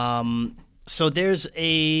 So there's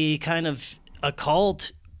a kind of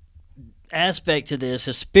occult aspect to this,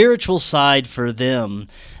 a spiritual side for them,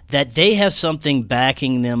 that they have something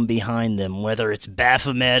backing them behind them, whether it's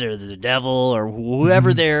Baphomet or the devil or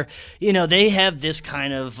whoever they're, you know, they have this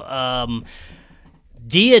kind of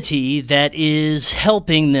deity that is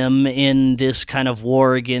helping them in this kind of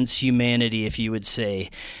war against humanity, if you would say.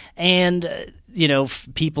 And, you know,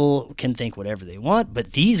 people can think whatever they want,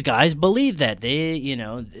 but these guys believe that. They, you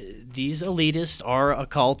know, these elitists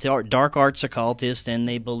are dark arts occultists, and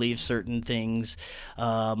they believe certain things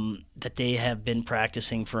that they have been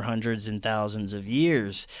practicing for hundreds and thousands of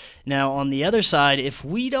years. Now, on the other side, if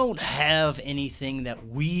we don't have anything that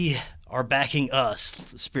we are backing us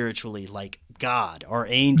spiritually, like God or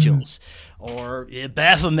angels or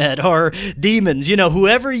Baphomet or demons, you know,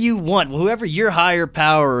 whoever you want, whoever your higher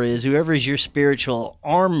power is, whoever is your spiritual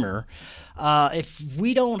armor, if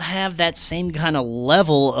we don't have that same kind of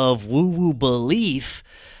level of woo-woo belief,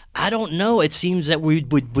 I don't know, it seems that we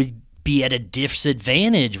would be at a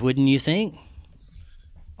disadvantage, wouldn't you think?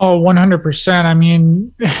 Oh, 100%. I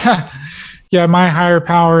mean, yeah, my higher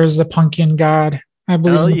power is the pumpkin god. I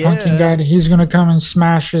believe in the pumpkin god. He's going to come and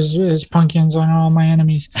smash his pumpkins on all my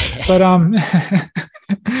enemies. But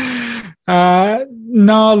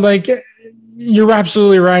no, like you're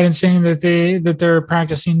absolutely right in saying that they're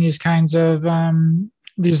practicing these kinds of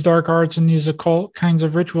these dark arts and these occult kinds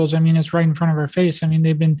of rituals. I mean, it's right in front of our face. I mean,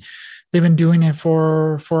 they've been doing it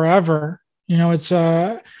for forever. You know, it's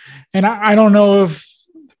and I don't know if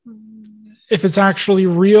it's actually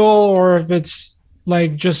real or if it's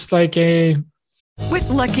like just like a. With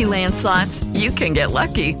Lucky Land Slots, you can get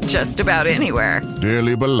lucky just about anywhere.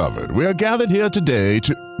 Dearly beloved, we are gathered here today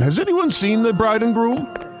to... Has anyone seen the bride and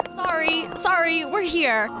groom? Sorry, we're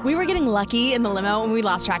here. We were getting lucky in the limo and we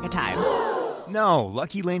lost track of time. No,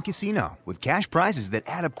 Lucky Land Casino, with cash prizes that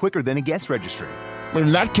add up quicker than a guest registry.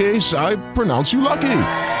 In that case, I pronounce you lucky.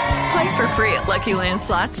 Play for free at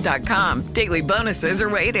LuckyLandSlots.com. Daily bonuses are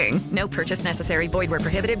waiting. No purchase necessary. Void where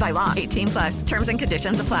prohibited by law. 18+. Terms and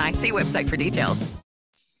conditions apply. See website for details.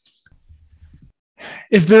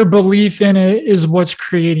 If their belief in it is what's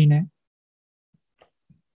creating it,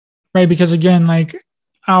 right? Because again, like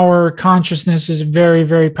our consciousness is very,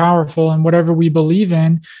 very powerful, and whatever we believe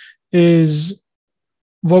in is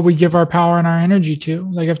what we give our power and our energy to.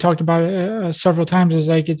 Like I've talked about it several times, is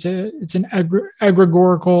like it's an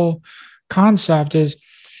egregorical concept. Is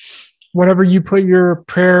whatever you put your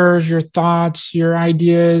prayers, your thoughts, your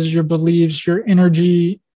ideas, your beliefs, your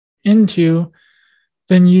energy into,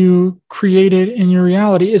 then you create it in your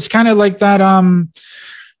reality. It's kind of like that. I'm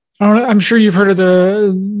sure you've heard of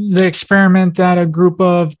the experiment that a group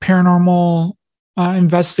of paranormal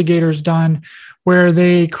investigators done, where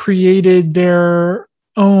they created their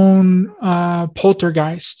own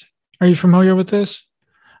poltergeist. Are you familiar with this?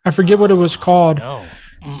 I forget what it was called. No.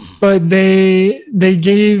 But they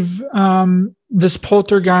gave this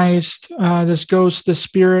poltergeist, this ghost, the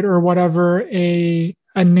spirit or whatever, a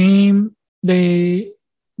name. They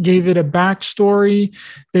gave it a backstory.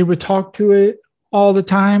 They would talk to it all the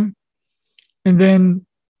time. And then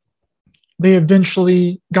they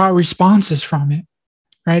eventually got responses from it,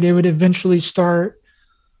 right? It would eventually start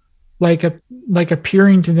like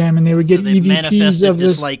appearing to them, and they would get they EVPs manifested of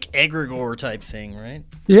this like egregore type thing, right?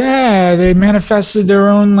 Yeah, they manifested their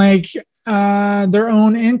own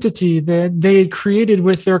entity that they created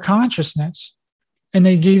with their consciousness, and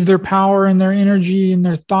they gave their power and their energy and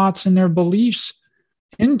their thoughts and their beliefs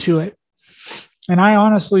into it. And I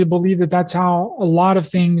honestly believe that that's how a lot of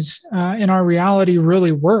things in our reality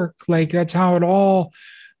really work. Like that's how it all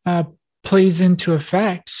plays into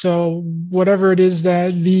effect. So whatever it is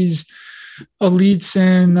that these elites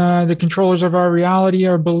and the controllers of our reality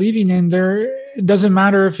are believing in, it doesn't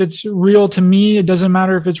matter if it's real to me. It doesn't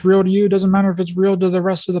matter if it's real to you. It doesn't matter if it's real to the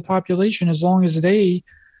rest of the population, as long as they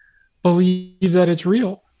believe that it's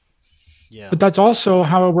real. Yeah. But that's also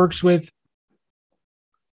how it works with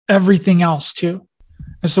everything else too.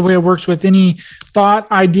 That's the way it works with any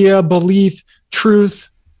thought, idea, belief, truth.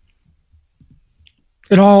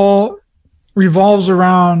 It all revolves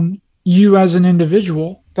around you as an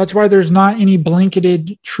individual. That's why there's not any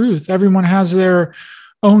blanketed truth. Everyone has their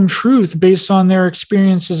own truth based on their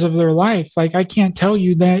experiences of their life. Like I can't tell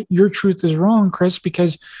you that your truth is wrong, Chris,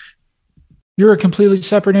 because you're a completely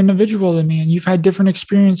separate individual than me, and you've had different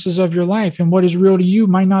experiences of your life, and what is real to you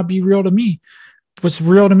might not be real to me. What's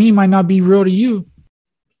real to me might not be real to you.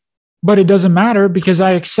 But it doesn't matter, because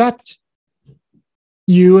I accept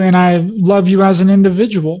you and I love you as an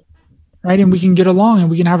individual, right? And we can get along and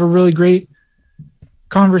we can have a really great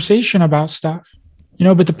conversation about stuff,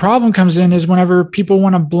 but the problem comes in is whenever people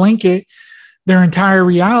want to blanket their entire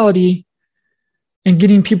reality and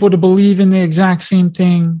getting people to believe in the exact same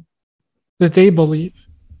thing that they believe,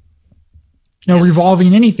 Yes.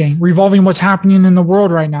 revolving what's happening in the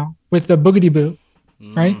world right now with the boogity boo,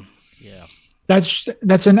 right? Yeah, that's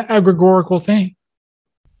an egregorical thing.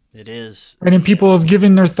 it is. Right? And people have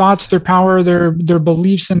given their thoughts, their power, their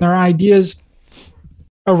beliefs and their ideas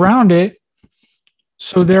around it.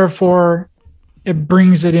 So therefore it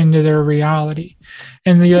brings it into their reality.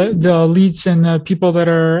 And the elites and the people that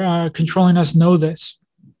are controlling us know this.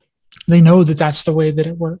 They know that that's the way that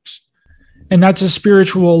it works. And that's a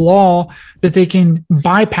spiritual law that they can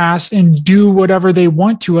bypass and do whatever they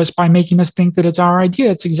want to us by making us think that it's our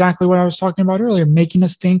idea. It's exactly what I was talking about earlier, making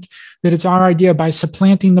us think that it's our idea by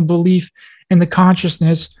supplanting the belief and the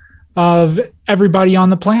consciousness of everybody on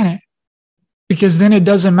the planet. Because then it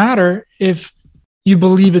doesn't matter if you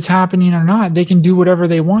believe it's happening or not. They can do whatever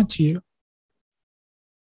they want to you.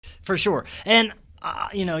 For sure. And,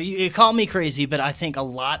 you call me crazy, but I think a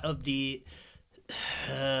lot of the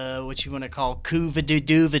what you want to call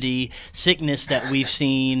COVID sickness that we've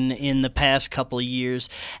seen in the past couple of years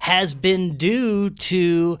has been due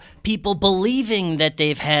to people believing that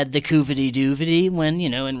they've had the COVID when,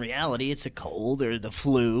 in reality it's a cold or the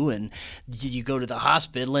flu, and you go to the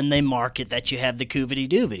hospital and they mark it that you have the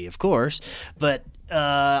COVID, of course. But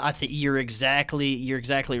I think you're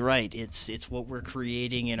exactly right. It's what we're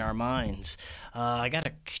creating in our minds. I got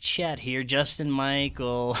a chat here. Justin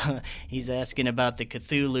Michael, he's asking about the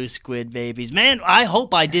Cthulhu squid babies. Man, I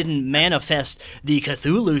hope I didn't manifest the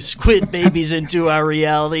Cthulhu squid babies into our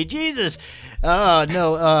reality. Jesus. Oh,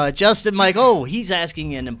 no. Justin Michael, he's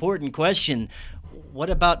asking an important question. What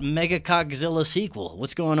about Megacockzilla sequel?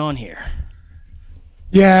 What's going on here?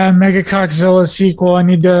 Yeah, Megacockzilla sequel. I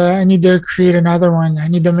need to create another one. I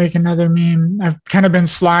need to make another meme. I've kind of been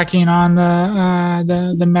slacking on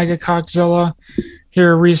the Megacockzilla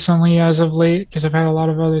here recently as of late because I've had a lot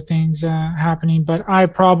of other things happening. But I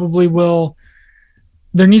probably will.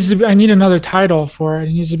 I need another title for it.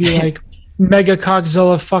 It needs to be like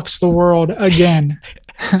Megacockzilla fucks the world again.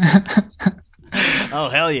 Oh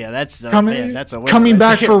hell yeah! That's a coming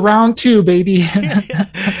back for round 2, baby.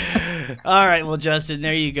 All right, well, Justin,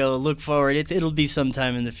 there you go. Look forward. It'll be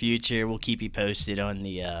sometime in the future. We'll keep you posted on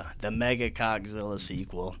the Megacockzilla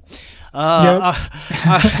sequel.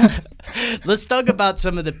 Let's talk about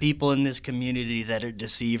some of the people in this community that are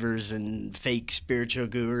deceivers and fake spiritual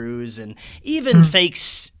gurus and even fake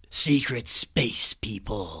secret space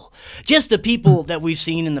people. Just the people that we've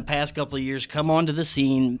seen in the past couple of years come onto the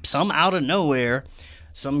scene, some out of nowhere,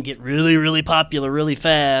 some get really, really popular really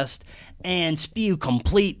fast, and spew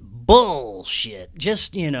complete bullshit.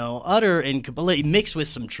 Just, utter and complete, mixed with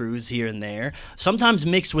some truths here and there. Sometimes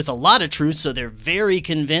mixed with a lot of truths, so they're very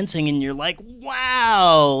convincing, and you're like,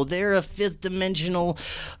 wow, they're a fifth-dimensional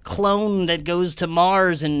clone that goes to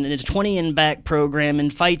Mars in a 20-and-back program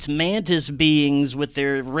and fights mantis beings with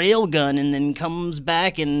their railgun and then comes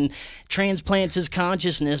back and transplants his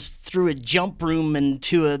consciousness through a jump room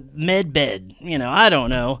into a med bed. I don't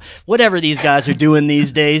know. Whatever these guys are doing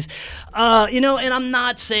these days. And I'm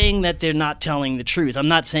not saying that they're not telling the truth. I'm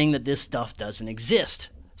not saying that this stuff doesn't exist.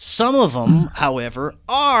 Some of them, however,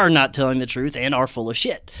 are not telling the truth and are full of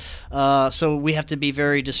shit. So we have to be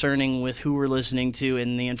very discerning with who we're listening to,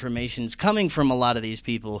 and the information is coming from a lot of these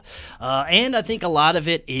people. And I think a lot of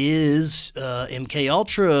it is MK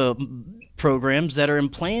Ultra programs that are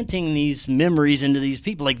implanting these memories into these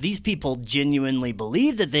people. Like, these people genuinely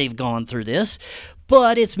believe that they've gone through this,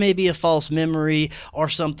 but it's maybe a false memory or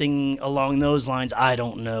something along those lines. I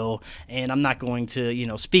don't know, and I'm not going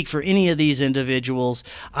to, speak for any of these individuals.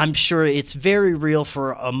 I'm sure it's very real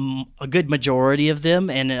for a good majority of them,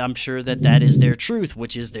 and I'm sure that is their truth,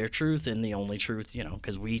 which is their truth and the only truth,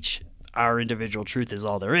 because our individual truth is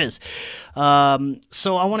all there is.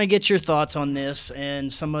 So I want to get your thoughts on this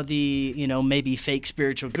and some of the, maybe fake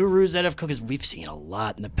spiritual gurus that have, because we've seen a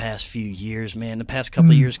lot in the past few years, man. The past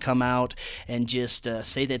couple of years come out and just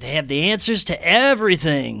say that they have the answers to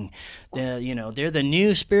everything. They're the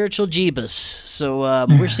new spiritual Jeebus. So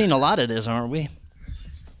we're seeing a lot of this, aren't we?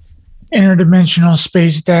 Interdimensional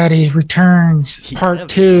Space Daddy returns, part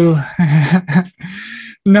 2.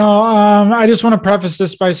 No, I just want to preface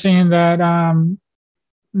this by saying that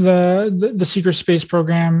the secret space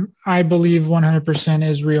program, I believe 100%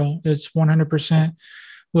 is real. It's 100%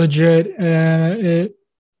 legit.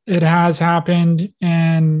 It has happened,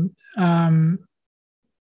 and now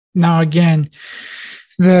again,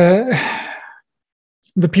 the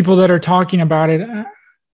people that are talking about it,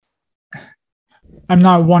 I'm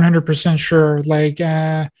not 100% sure.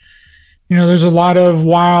 There's a lot of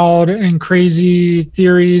wild and crazy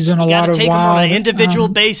theories and a lot of wild. You gotta take them on an individual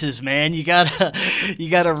basis, man. You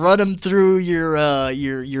gotta run them through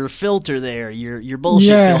your filter there, your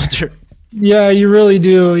bullshit filter. Yeah, you really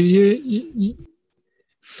do.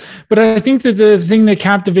 But I think that the thing that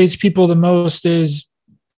captivates people the most is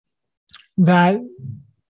that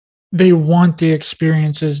they want the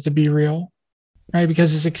experiences to be real. Right,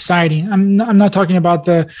 because it's exciting. I'm not talking about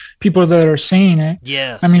the people that are saying it.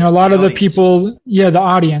 Yes. I mean, a lot of the people, the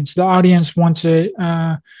audience wants it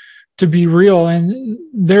to be real, and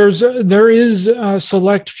there is a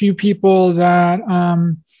select few people that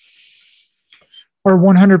are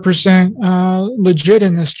 100% legit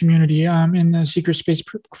in this community, in the secret space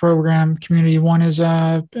program community. One is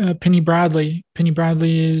Penny Bradley. Penny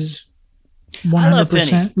Bradley is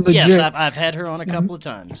 100% legit. Yes, I've had her on a couple of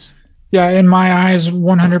times. Yeah, in my eyes,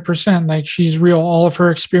 100%. Like, she's real. All of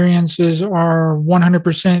her experiences are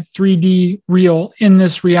 100% 3D real in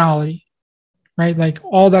this reality, right? Like,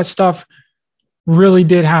 all that stuff really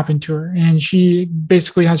did happen to her. And she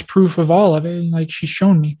basically has proof of all of it. Like, she's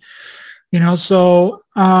shown me, so,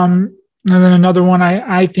 and then another one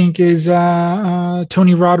I think is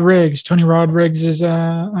Tony Rodriguez. Tony Rodriguez is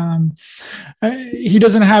he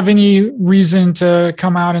doesn't have any reason to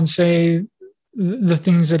come out and say the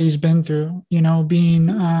things that he's been through, being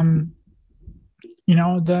again,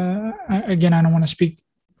 I don't want to speak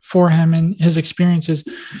for him and his experiences,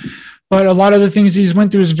 but a lot of the things he's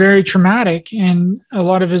went through is very traumatic, and a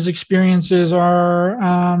lot of his experiences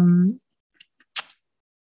are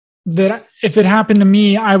that if it happened to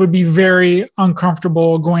me, I would be very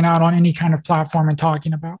uncomfortable going out on any kind of platform and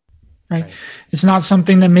talking about. Right. It's not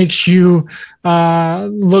something that makes you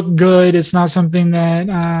look good. It's not something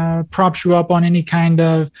that props you up on any kind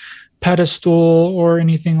of pedestal or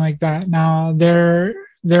anything like that. Now, there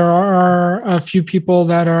are a few people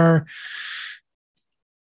that are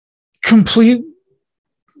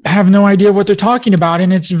have no idea what they're talking about,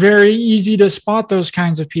 and it's very easy to spot those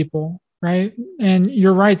kinds of people. Right. And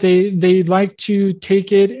you're right. They like to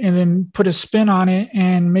take it and then put a spin on it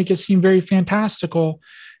and make it seem very fantastical.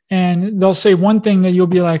 And they'll say one thing that you'll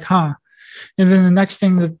be like, huh. And then the next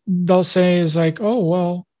thing that they'll say is like, oh,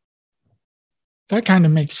 well, that kind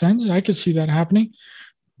of makes sense. I could see that happening.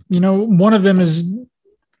 One of them is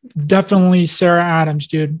definitely Sarah Adams,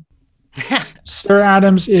 dude. Sarah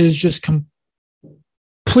Adams is just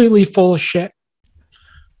completely full of shit.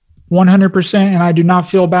 100%, and I do not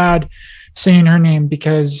feel bad saying her name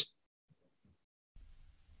because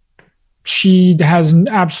she has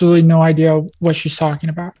absolutely no idea what she's talking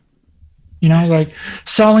about. Like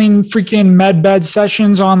selling freaking med bed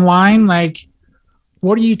sessions online. Like,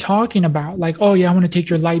 what are you talking about? Like, oh yeah, I want to take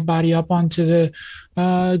your light body up onto the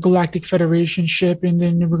Galactic Federation ship, and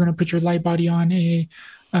then we're going to put your light body on a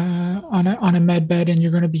med bed, and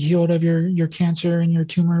you're going to be healed of your cancer and your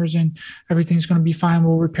tumors, and everything's going to be fine.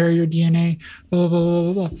 We'll repair your DNA, blah, blah,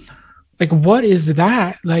 blah, blah, blah. Like, what is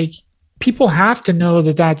that? Like, people have to know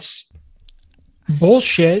that that's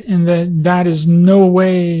bullshit, and that is no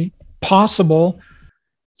way possible,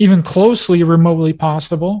 even closely remotely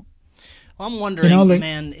possible. Well, I'm wondering,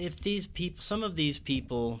 man, if some of these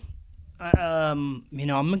people, I'm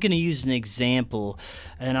going to use an example,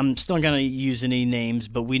 and I'm still going to use any names,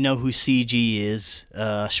 but we know who CG is,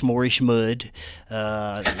 Shmori Shmud.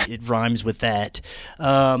 It rhymes with that.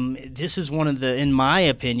 This is in my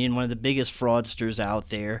opinion, one of the biggest fraudsters out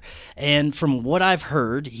there. And from what I've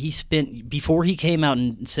heard, before he came out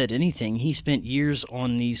and said anything, he spent years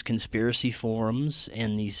on these conspiracy forums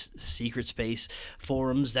and these secret space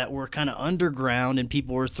forums that were kind of underground, and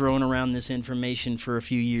people were throwing around this information for a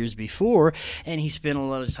few years before. And he spent a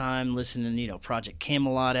lot of time listening to, Project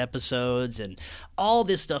Camelot episodes and all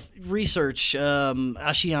this stuff, research,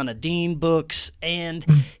 Ashiana Dean books, and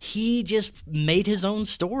he just made his own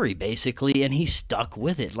story, basically, and he stuck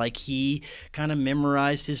with it. Like, he kind of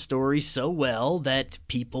memorized his story so well that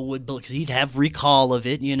people would, because he'd have recall of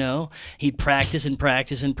it, He'd practice and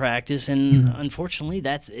practice and practice, and unfortunately,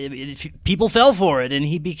 people fell for it, and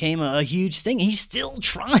he became a huge thing. He's still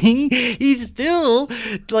trying. He's still,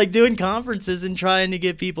 doing conferences and trying to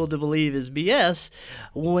get people to believe is BS,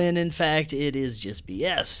 when in fact it is just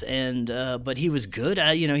BS. And but he was good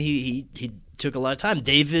at, he took a lot of time.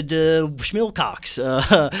 David Schmilcox,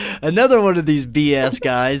 another one of these BS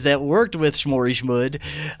guys that worked with Shmori Shmud,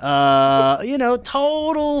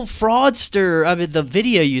 total fraudster. I mean, the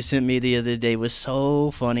video you sent me the other day was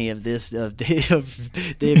so funny of David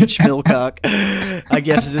Schmilcock. I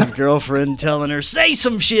guess his girlfriend telling her, say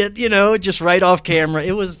some shit, just right off camera.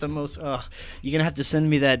 It was the most, you're going to have to send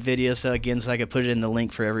me that video so I could put it in the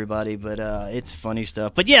link for everybody, but it's funny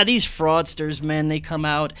stuff. But yeah, these fraudsters, man, they come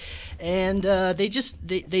out and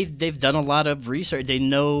they've done a lot of research. They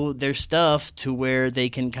know their stuff to where they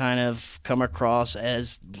can kind of come across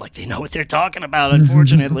as like they know what they're talking about,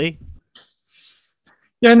 unfortunately.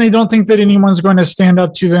 Yeah, and they don't think that anyone's going to stand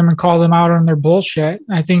up to them and call them out on their bullshit.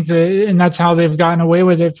 I think and that's how they've gotten away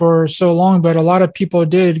with it for so long. But a lot of people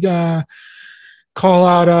did call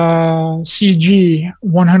out CG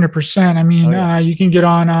 100%. I mean, you can get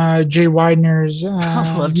on Jay Widener's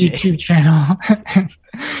YouTube channel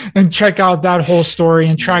and check out that whole story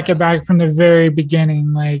and track it back from the very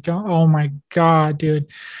beginning. Like, oh my God, dude.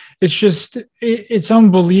 It's just, it's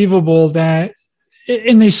unbelievable that,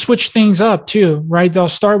 and they switch things up too, right? They'll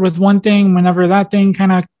start with one thing. Whenever that thing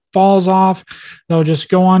kind of falls off, they'll just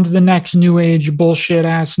go on to the next new age bullshit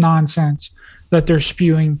ass nonsense that they're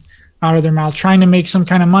spewing out of their mouth, trying to make some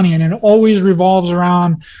kind of money. And it always revolves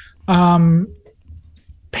around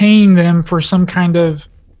paying them for some kind of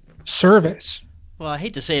service, Well, I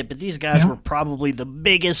hate to say it, but these guys were probably the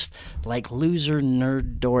biggest, loser,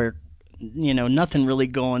 nerd, dork, nothing really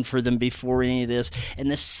going for them before any of this.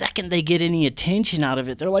 And the second they get any attention out of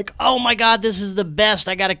it, they're like, oh my God, this is the best.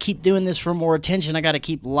 I got to keep doing this for more attention. I got to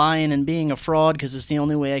keep lying and being a fraud because it's the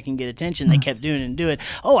only way I can get attention. They kept doing it and do it.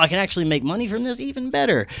 Oh, I can actually make money from this, even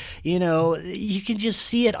better. You can just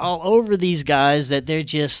see it all over these guys that they're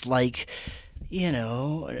just nerd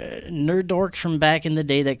dorks from back in the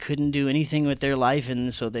day that couldn't do anything with their life,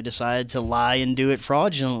 and so they decided to lie and do it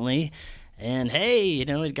fraudulently. And hey,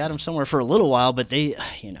 it got them somewhere for a little while, but they,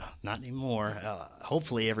 not anymore.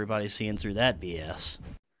 Hopefully everybody's seeing through that BS.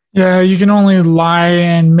 Yeah, you can only lie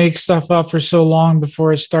and make stuff up for so long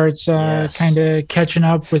before it starts kind of catching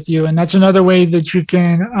up with you. And that's another way that you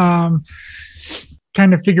can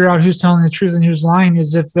kind of figure out who's telling the truth and who's lying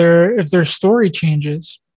is if their story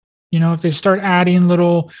changes. If they start adding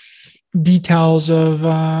little details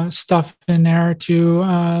of stuff in there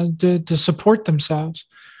to support themselves.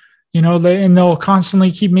 And they'll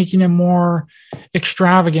constantly keep making it more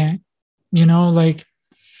extravagant, they'll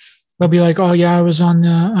be like, oh yeah, I was on the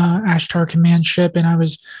Ashtar command ship and I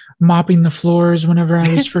was mopping the floors whenever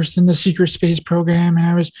I was first in the secret space program and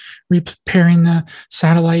I was repairing the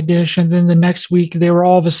satellite dish. And then the next week they were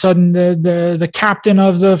all of a sudden the captain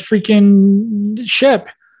of the freaking ship.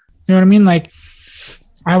 You know what I mean?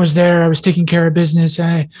 I was there, I was taking care of business.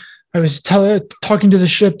 I was talking to the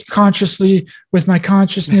ship consciously with my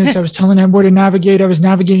consciousness. I was telling them where to navigate. I was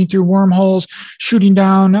navigating through wormholes, shooting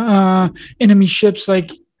down enemy ships.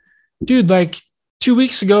 Dude, 2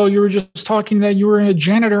 weeks ago, you were just talking that you were a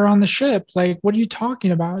janitor on the ship. What are you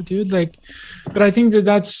talking about, dude? But I think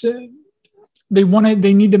that's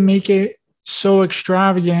they need to make it so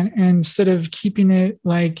extravagant instead of keeping it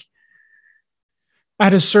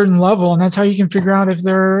at a certain level, and that's how you can figure out if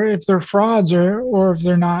they're frauds or if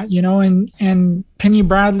they're not, and Penny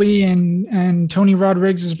Bradley and Tony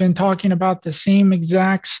Rodriguez has been talking about the same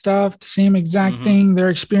exact stuff, the same exact thing. Their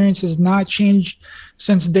experience has not changed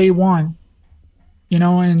since day one,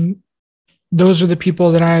 and those are the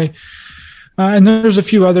people that and there's a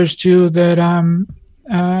few others too that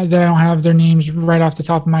I don't have their names right off the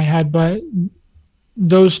top of my head, but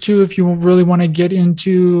those two, if you really want to get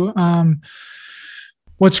into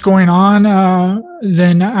what's going on,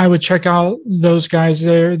 then I would check out those guys.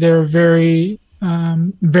 They're very,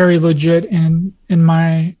 very legit in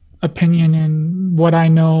my opinion and what I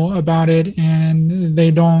know about it. And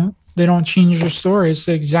they don't change their story. It's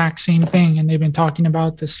the exact same thing. And they've been talking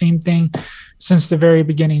about the same thing since the very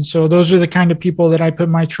beginning. So those are the kind of people that I put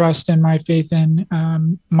my trust and my faith in,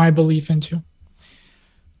 my belief into.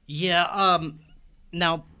 Yeah.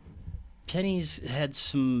 Now, Penny's had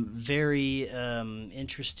some very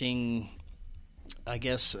interesting, I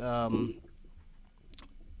guess,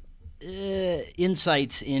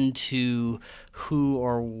 insights into who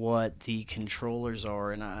or what the controllers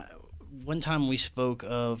are. And one time she spoke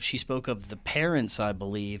of the parents, I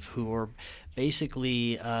believe, who are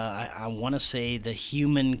basically, I want to say, the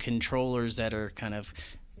human controllers that are kind of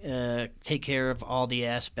take care of all the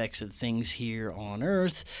aspects of things here on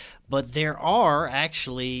Earth. But there are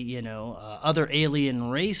actually, other alien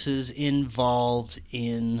races involved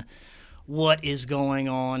in what is going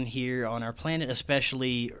on here on our planet,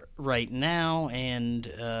 especially right now, and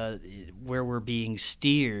where we're being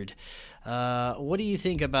steered. What do you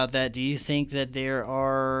think about that? Do you think that there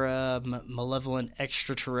are malevolent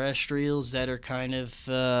extraterrestrials that are kind of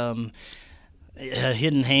a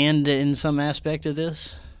hidden hand in some aspect of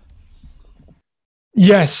this?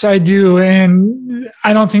 Yes, I do. And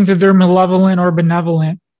I don't think that they're malevolent or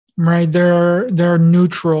benevolent, right? They're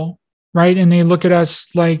neutral, right? And they look at us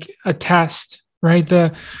like a test, right?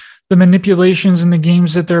 The manipulations and the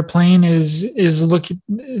games that they're playing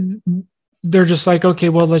they're just like, okay,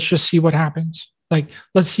 well, let's just see what happens.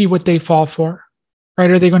 Let's see what they fall for, right?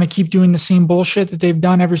 Are they going to keep doing the same bullshit that they've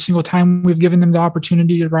done every single time we've given them the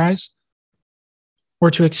opportunity to rise or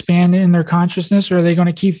to expand in their consciousness? Or are they going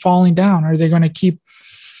to keep falling down? Are they going to keep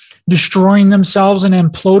destroying themselves and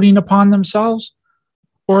imploding upon themselves?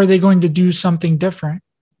 Or are they going to do something different?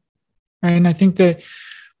 Right? And I think that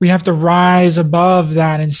we have to rise above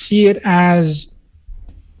that and see it as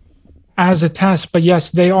a test. But yes,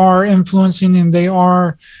 they are influencing and they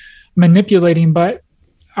are manipulating. But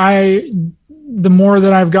the more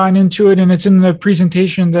that I've gotten into it, and it's in the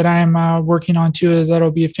presentation that I'm working on too, that'll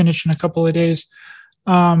be finished in a couple of days.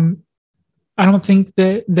 I don't think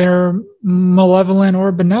that they're malevolent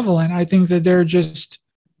or benevolent. I think that they're just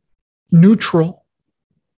neutral.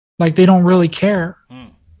 They don't really care.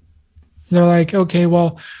 They're like, okay,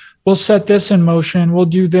 well, we'll set this in motion. We'll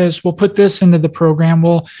do this. We'll put this into the program.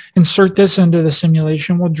 We'll insert this into the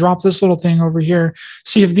simulation. We'll drop this little thing over here.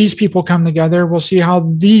 See if these people come together. We'll see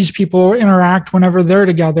how these people interact whenever they're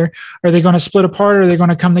together. Are they going to split apart or are they going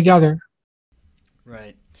to come together?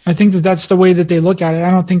 Right. I think that that's the way that they look at it.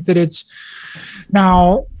 I don't think that it's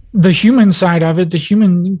now the human side of it, the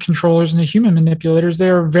human controllers and the human manipulators, they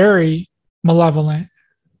are very malevolent,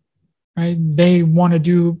 right? They want to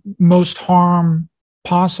do most harm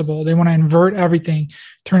possible. They want to invert everything,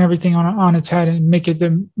 turn everything on its head and make it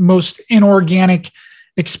the most inorganic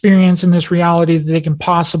experience in this reality that they can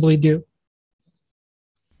possibly do.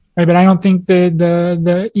 Right? But I don't think that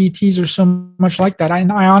the ETs are so much like that. I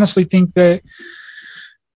honestly think that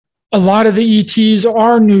a lot of the ETs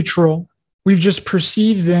are neutral. We've just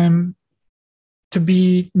perceived them to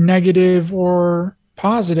be negative or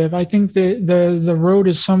positive. I think that the road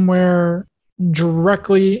is somewhere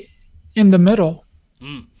directly in the middle.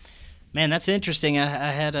 Man, that's interesting.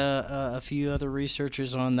 I had a few other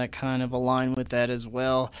researchers on that kind of align with that as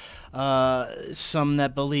well. Some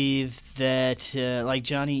that believe that, like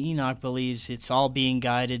Johnny Enoch believes, it's all being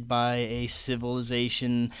guided by a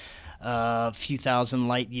civilization a few thousand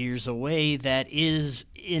light years away that is,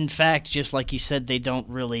 in fact, just like you said, they don't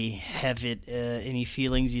really have any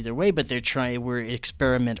feelings either way, but we're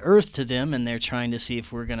experiment Earth to them, and they're trying to see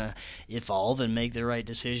if we're going to evolve and make the right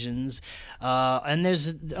decisions. And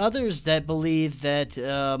there's others that believe that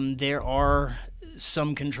there are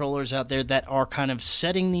some controllers out there that are kind of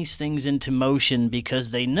setting these things into motion because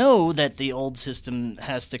they know that the old system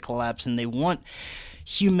has to collapse, and they want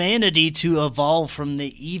humanity to evolve from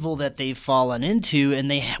the evil that they've fallen into,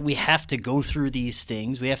 and we have to go through these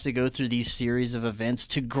things. We have to go through these series of events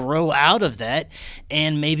to grow out of that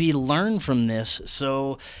and maybe learn from this.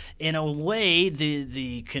 So in a way,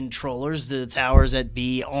 the controllers, the powers that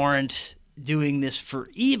be, aren't doing this for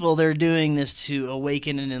evil. They're doing this to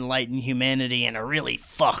awaken and enlighten humanity in a really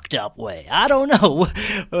fucked up way. I don't know.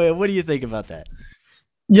 What do you think about that?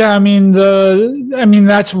 Yeah, I mean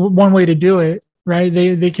that's one way to do it. Right.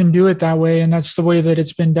 They can do it that way. And that's the way that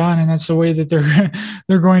it's been done. And that's the way that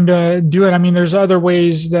they're going to do it. I mean, there's other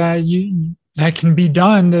ways that can be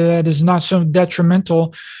done that is not so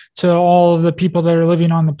detrimental to all of the people that are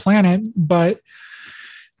living on the planet, but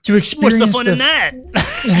to experience what's the fun in that?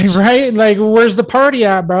 Right. Like, where's the party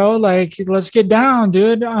at, bro? Like, let's get down,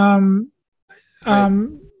 dude. But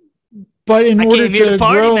in order to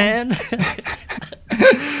grow, man.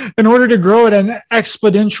 In order to grow at an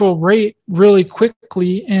exponential rate really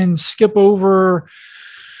quickly and skip over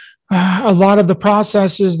a lot of the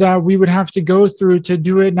processes that we would have to go through to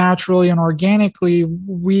do it naturally and organically,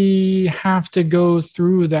 we have to go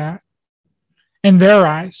through that in their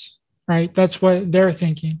eyes, right? That's what they're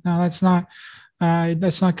thinking. Now, that's not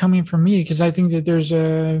coming from me, because I think that there's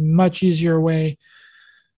a much easier way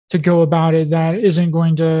to go about it that isn't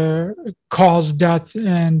going to cause death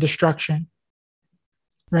and destruction.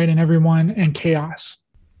 Right, and everyone and chaos.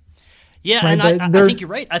 Yeah, right? And I think you're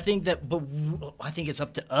right. I think it's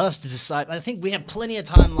up to us to decide. I think we have plenty of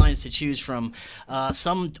timelines to choose from.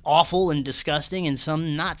 Some awful and disgusting, and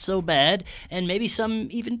some not so bad, and maybe some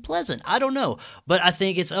even pleasant. I don't know, but I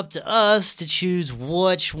think it's up to us to choose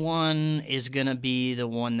which one is going to be the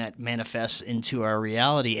one that manifests into our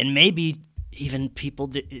reality, and maybe even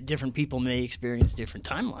different people may experience different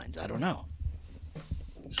timelines. I don't know.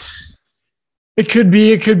 It could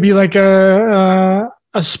be like a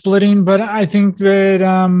splitting, but I think that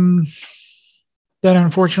that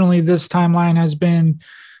unfortunately this timeline has been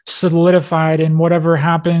solidified, and whatever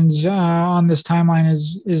happens on this timeline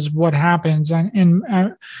is what happens, and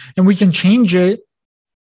we can change it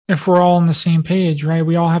if we're all on the same page, right?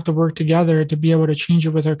 We all have to work together to be able to change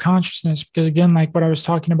it with our consciousness, because again, like what I was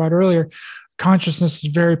talking about earlier, consciousness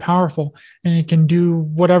is very powerful, and it can do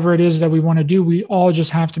whatever it is that we want to do. We all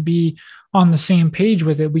just have to be on the same page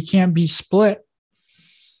with it. We can't be split,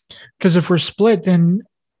 because if we're split, then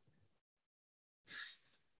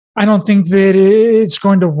I don't think that it's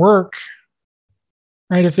going to work,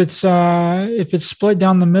 right? If it's split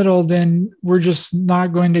down the middle, then we're just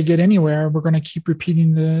not going to get anywhere. We're going to keep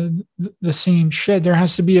repeating the same shit. There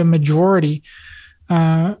has to be a majority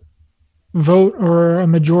vote or a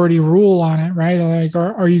majority rule on it, right? Like,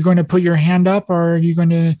 are you going to put your hand up, or are you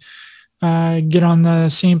going to get on the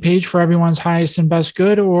same page for everyone's highest and best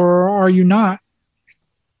good, or are you not?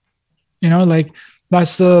 Like,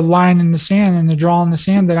 that's the line in the sand and the draw in the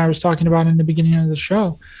sand that I was talking about in the beginning of the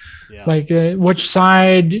show. Yeah. Like, which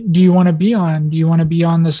side do you want to be on? Do you want to be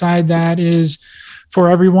on the side that is for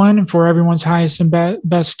everyone and for everyone's highest and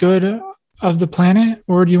best good, of the planet,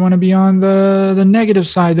 or do you want to be on the negative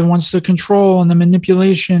side that wants the control and the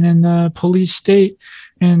manipulation and the police state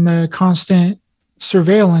and the constant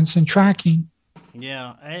surveillance and tracking?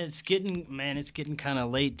 Yeah, it's getting kind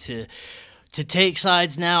of late to take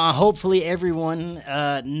sides now. Hopefully everyone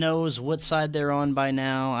knows what side they're on by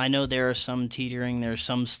now. I know there are some teetering, there's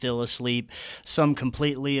some still asleep, some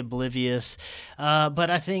completely oblivious. But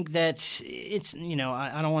I think that it's,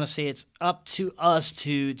 I don't want to say it's up to us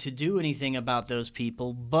to do anything about those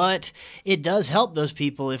people, but it does help those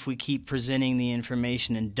people if we keep presenting the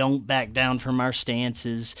information and don't back down from our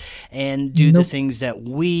stances and do the things that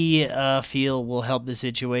we feel will help the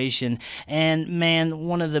situation. And man,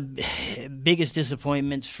 one of the biggest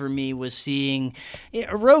disappointments for me was seeing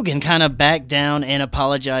Rogan kind of back down and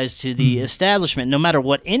apologize to the establishment. No matter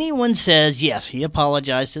what anyone says, yes, he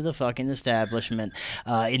apologized to the fucking establishment.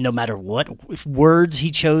 No matter what words he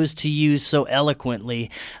chose to use so eloquently,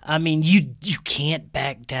 I mean, you can't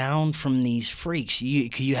back down from these freaks.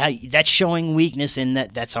 That's showing weakness, and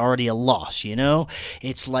that's already a loss.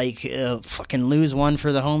 It's like fucking lose one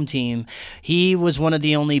for the home team. He was one of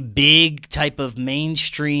the only big type of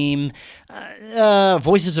mainstream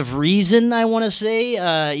voices of reason, I want to say,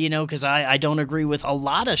 because I don't agree with a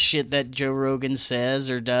lot of shit that Joe Rogan says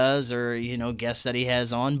or does, or guests that he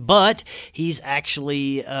has on, but he's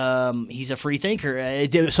actually he's a free thinker,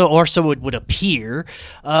 so it would appear,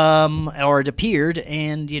 or it appeared,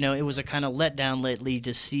 and it was a kind of letdown lately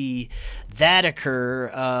to see that occur.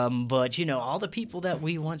 But all the people that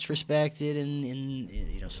we once respected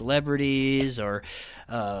in celebrities or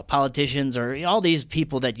politicians or all these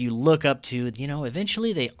people that you look up to,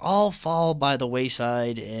 eventually they all fall by the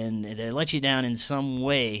wayside and they let you down in some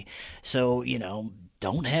way. So,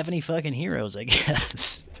 don't have any fucking heroes, I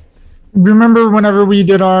guess. Remember whenever we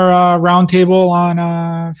did our roundtable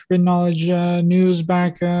on Forbidden Knowledge news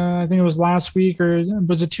back, I think it was last week, or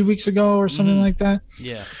was it 2 weeks ago or something like that?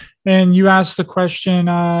 Yeah. And you asked the question,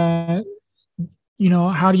 how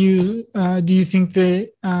do you think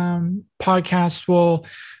that podcasts will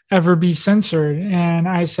ever be censored? And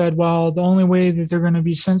I said, well, the only way that they're going to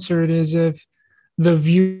be censored is if the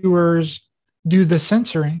viewers do the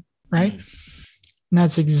censoring, right? And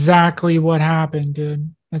that's exactly what happened,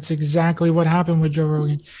 dude. That's exactly what happened with Joe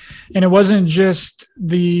Rogan. And it wasn't just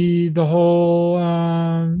the whole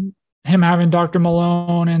him having Dr.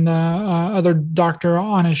 Malone and the other doctor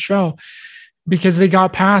on his show, because they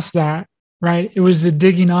got past that, right? It was the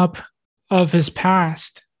digging up of his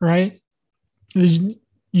past, right? You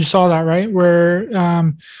saw that, right?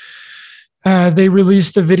 Where they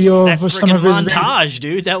released a video of some of his montage,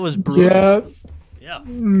 dude. That was brutal. Yep.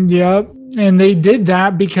 And they did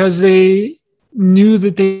that because they knew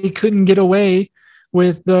that they couldn't get away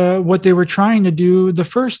with what they were trying to do the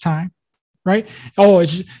first time, right?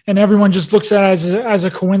 And everyone just looks at it as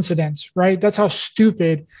a coincidence, right? That's how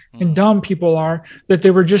stupid and dumb people are, that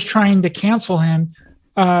they were just trying to cancel him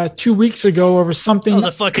 2 weeks ago over something. That was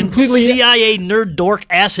a fucking completely CIA nerd dork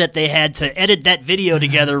asset they had to edit that video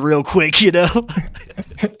together real quick,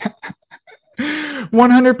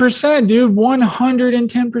 100%, dude,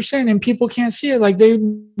 110%. And people can't see it. Like they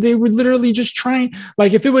were literally just trying,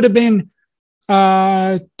 like if it would have been 2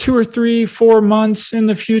 or 3, 4 months in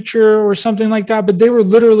the future or something like that, but they were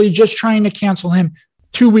literally just trying to cancel him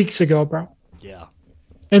 2 weeks ago, bro. Yeah.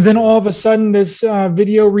 And then all of a sudden this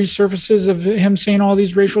video resurfaces of him saying all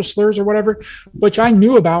these racial slurs or whatever, which I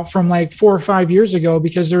knew about from like 4 or 5 years ago,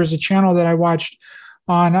 because there was a channel that I watched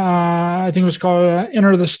on, I think it was called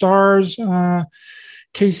Enter the Stars,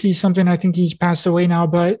 Casey something. I think he's passed away now,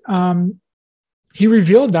 but he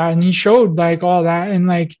revealed that and he showed like all that. And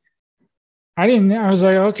like, I was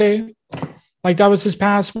like, okay, like that was his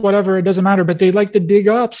past, whatever, it doesn't matter. But they like to dig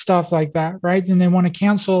up stuff like that, right? And they want to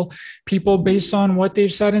cancel people based on what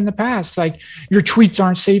they've said in the past. Like, your tweets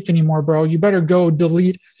aren't safe anymore, bro. You better go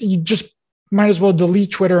delete. You just might as well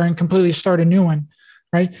delete Twitter and completely start a new one,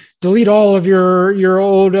 right? Delete all of your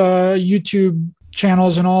old YouTube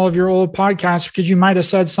channels and all of your old podcasts, because you might have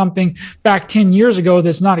said something back 10 years ago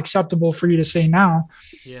that's not acceptable for you to say now.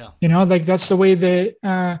 Yeah. Like that's the way that,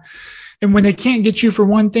 and when they can't get you for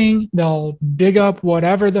one thing, they'll dig up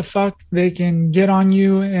whatever the fuck they can get on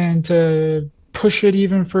you and to push it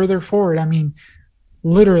even further forward. I mean,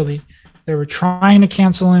 literally, they were trying to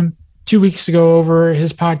cancel him 2 weeks ago over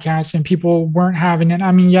his podcast and people weren't having it.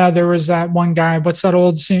 I mean, yeah, there was that one guy. What's that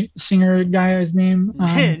old singer guy's name?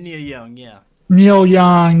 Neil Young, yeah. Neil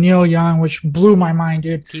Young, which blew my mind,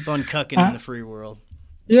 dude. Keep on cucking in the free world.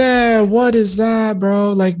 Yeah, what is that,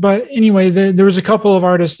 bro? Like, but anyway, there was a couple of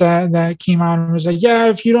artists that came out and was like, yeah,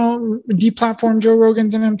 if you don't deplatform Joe Rogan,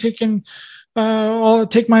 then I'm taking I'll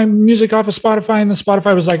take my music off of Spotify. And the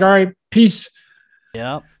Spotify was like, all right, peace.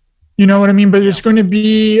 Yeah. You know what I mean? But it's going to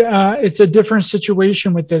be, it's a different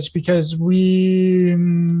situation with this because we've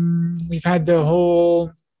had the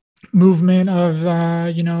whole movement of,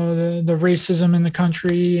 the racism in the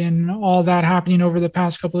country and all that happening over the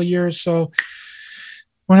past couple of years. So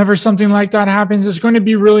whenever something like that happens, it's going to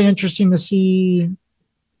be really interesting to see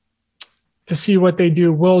what they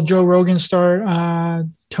do. Will Joe Rogan start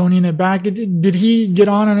toning it back? Did he get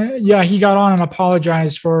on? Yeah, he got on and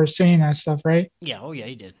apologized for saying that stuff, right? Yeah. Oh, yeah,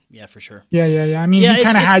 he did. Yeah, for sure. Yeah. I mean, he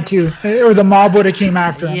kind of had to, or the mob would have came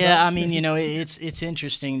after him. Yeah, I mean, it's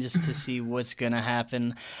interesting just to see what's going to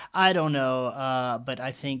happen. I don't know, but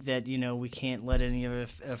I think that, we can't let any of it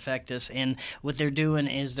affect us. And what they're doing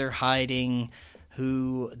is they're hiding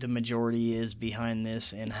who the majority is behind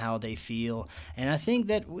this and how they feel. And I think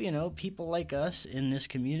that, people like us in this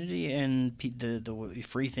community and the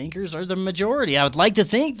free thinkers are the majority. I would like to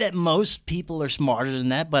think that most people are smarter than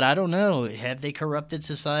that, but I don't know. Have they corrupted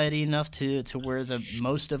society enough to where the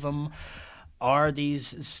most of them are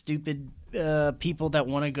these stupid people that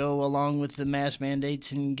want to go along with the mass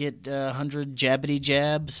mandates and get 100 jabbity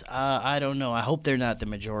jabs? I don't know. I hope they're not the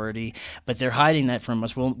majority, but they're hiding that from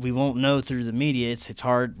us. We won't know through the media. It's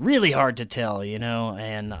hard, really hard to tell,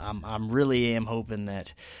 and I'm really am hoping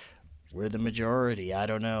that we're the majority. I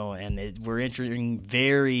don't know, and we're entering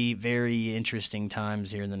very, very interesting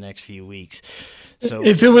times here in the next few weeks. So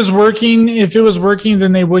if it was working,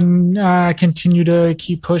 then they wouldn't continue to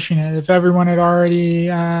keep pushing it. If everyone had already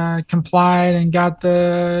complied and got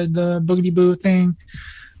the boogity boo thing,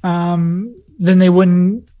 then they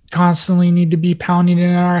wouldn't constantly need to be pounding it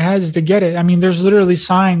in our heads to get it. I mean, there's literally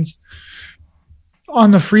signs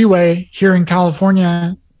on the freeway here in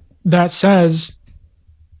California that says,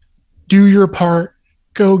 "Do your part,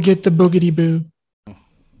 go get the boogity boo."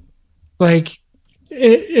 Like,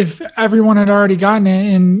 if everyone had already gotten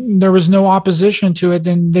it and there was no opposition to it,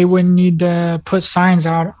 then they wouldn't need to put signs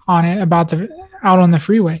out on it out on the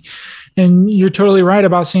freeway. And you're totally right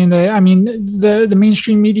about saying that. I mean, the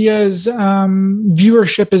mainstream media's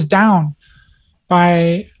viewership is down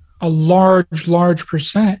by a large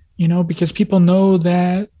percent, because people know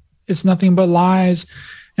that it's nothing but lies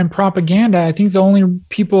and propaganda. I think the only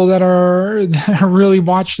people that really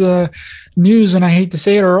watch the news, and I hate to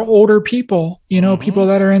say it, are older people, people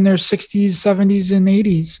that are in their 60s, 70s, and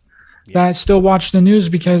 80s that still watch the news,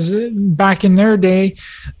 because back in their day,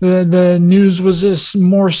 the news was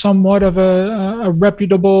somewhat of a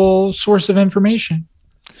reputable source of information.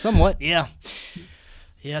 Somewhat, yeah.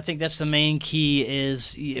 Yeah, I think that's the main key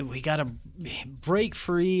is we got to break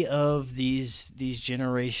free of these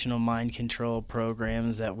generational mind control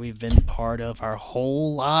programs that we've been part of our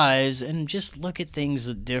whole lives and just look at things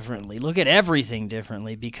differently, look at everything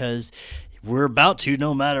differently, because we're about to,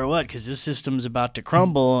 no matter what, because this system's about to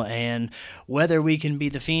crumble, and whether we can be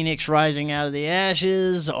the phoenix rising out of the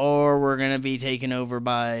ashes or we're going to be taken over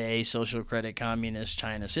by a social credit communist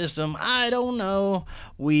China system, I don't know.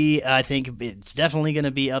 I think it's definitely going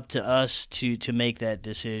to be up to us to make that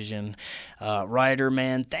decision. Ryder,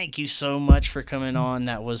 man, thank you so much for coming on.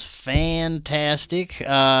 That was fantastic. You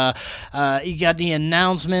got any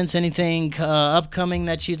announcements, anything upcoming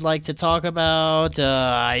that you'd like to talk about?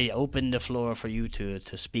 I open the floor for you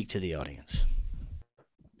to speak to the audience.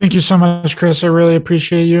 Thank you so much, Chris. I really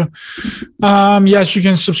appreciate you. Yes, you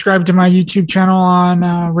can subscribe to my YouTube channel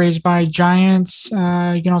on Raised by Giants. You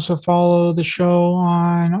can also follow the show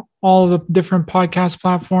on all of the different podcast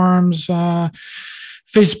platforms,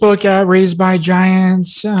 Facebook at Raised by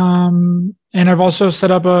Giants. And I've also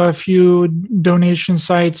set up a few donation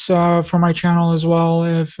sites for my channel as well.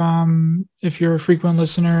 If you're a frequent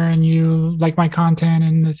listener and you like my content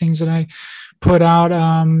and the things that I put out,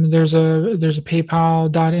 there's a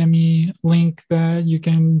paypal.me link that you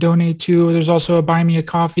can donate to. There's also a buy me a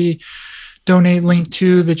coffee donate link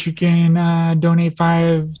too, that you can donate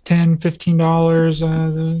 $5, $10,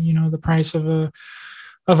 $15, the price of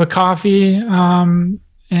a coffee.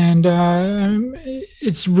 And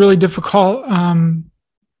it's really difficult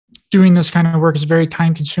doing this kind of work. It's very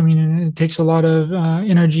time consuming and it takes a lot of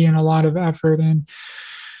energy and a lot of effort. And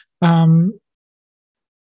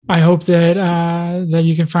I hope that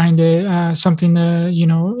you can find it something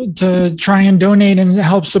to try and donate and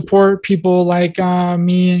help support people like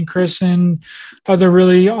me and Chris and other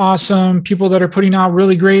really awesome people that are putting out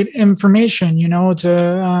really great information,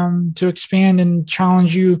 to expand and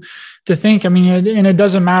challenge you to think. I mean, and it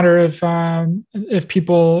doesn't matter if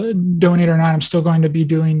people donate or not. I'm still going to be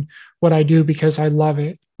doing what I do because I love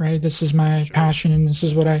it. Right. This is my passion and this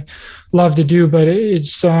is what I love to do. But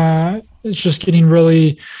it's it's just getting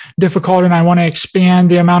really difficult, and I want to expand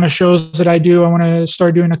the amount of shows that I do. I want to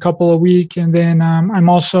start doing a couple a week. And then I'm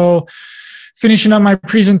also finishing up my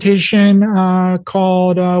presentation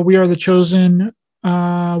called We Are the Chosen, We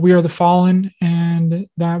Are the Fallen, and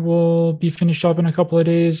that will be finished up in a couple of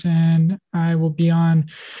days. And I will be on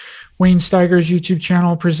Wayne Steiger's YouTube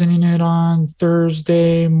channel presenting it on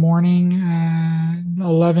Thursday morning at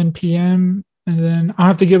 11 p.m. And then I'll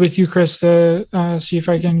have to get with you, Chris, to see if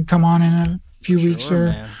I can come on in a few weeks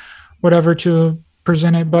or whatever to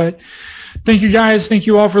present it. But thank you guys. Thank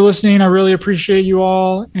you all for listening. I really appreciate you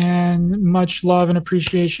all, and much love and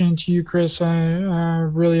appreciation to you, Chris. I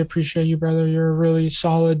really appreciate you, brother. You're a really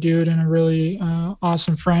solid dude and a really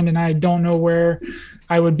awesome friend. And I don't know where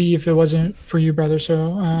I would be if it wasn't for you, brother.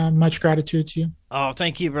 So much gratitude to you. Oh,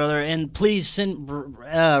 thank you, brother. And please send,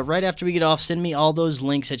 right after we get off, send me all those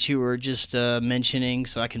links that you were just mentioning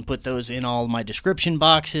so I can put those in all my description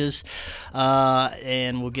boxes,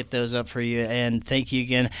 and we'll get those up for you. And thank you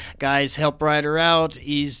again. Guys, help Ryder out.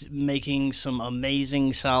 He's making some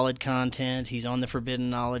amazing, solid content. He's on the Forbidden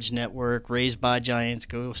Knowledge Network, Raised by Giants.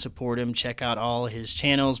 Go support him. Check out all his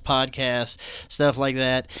channels, podcasts, stuff like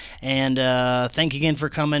that. And thank you again for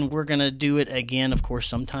coming. We're going to do it again, of course,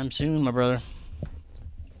 sometime soon, my brother.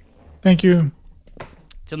 Thank you.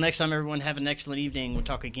 Till next time, everyone, have an excellent evening. We'll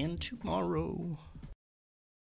talk again tomorrow.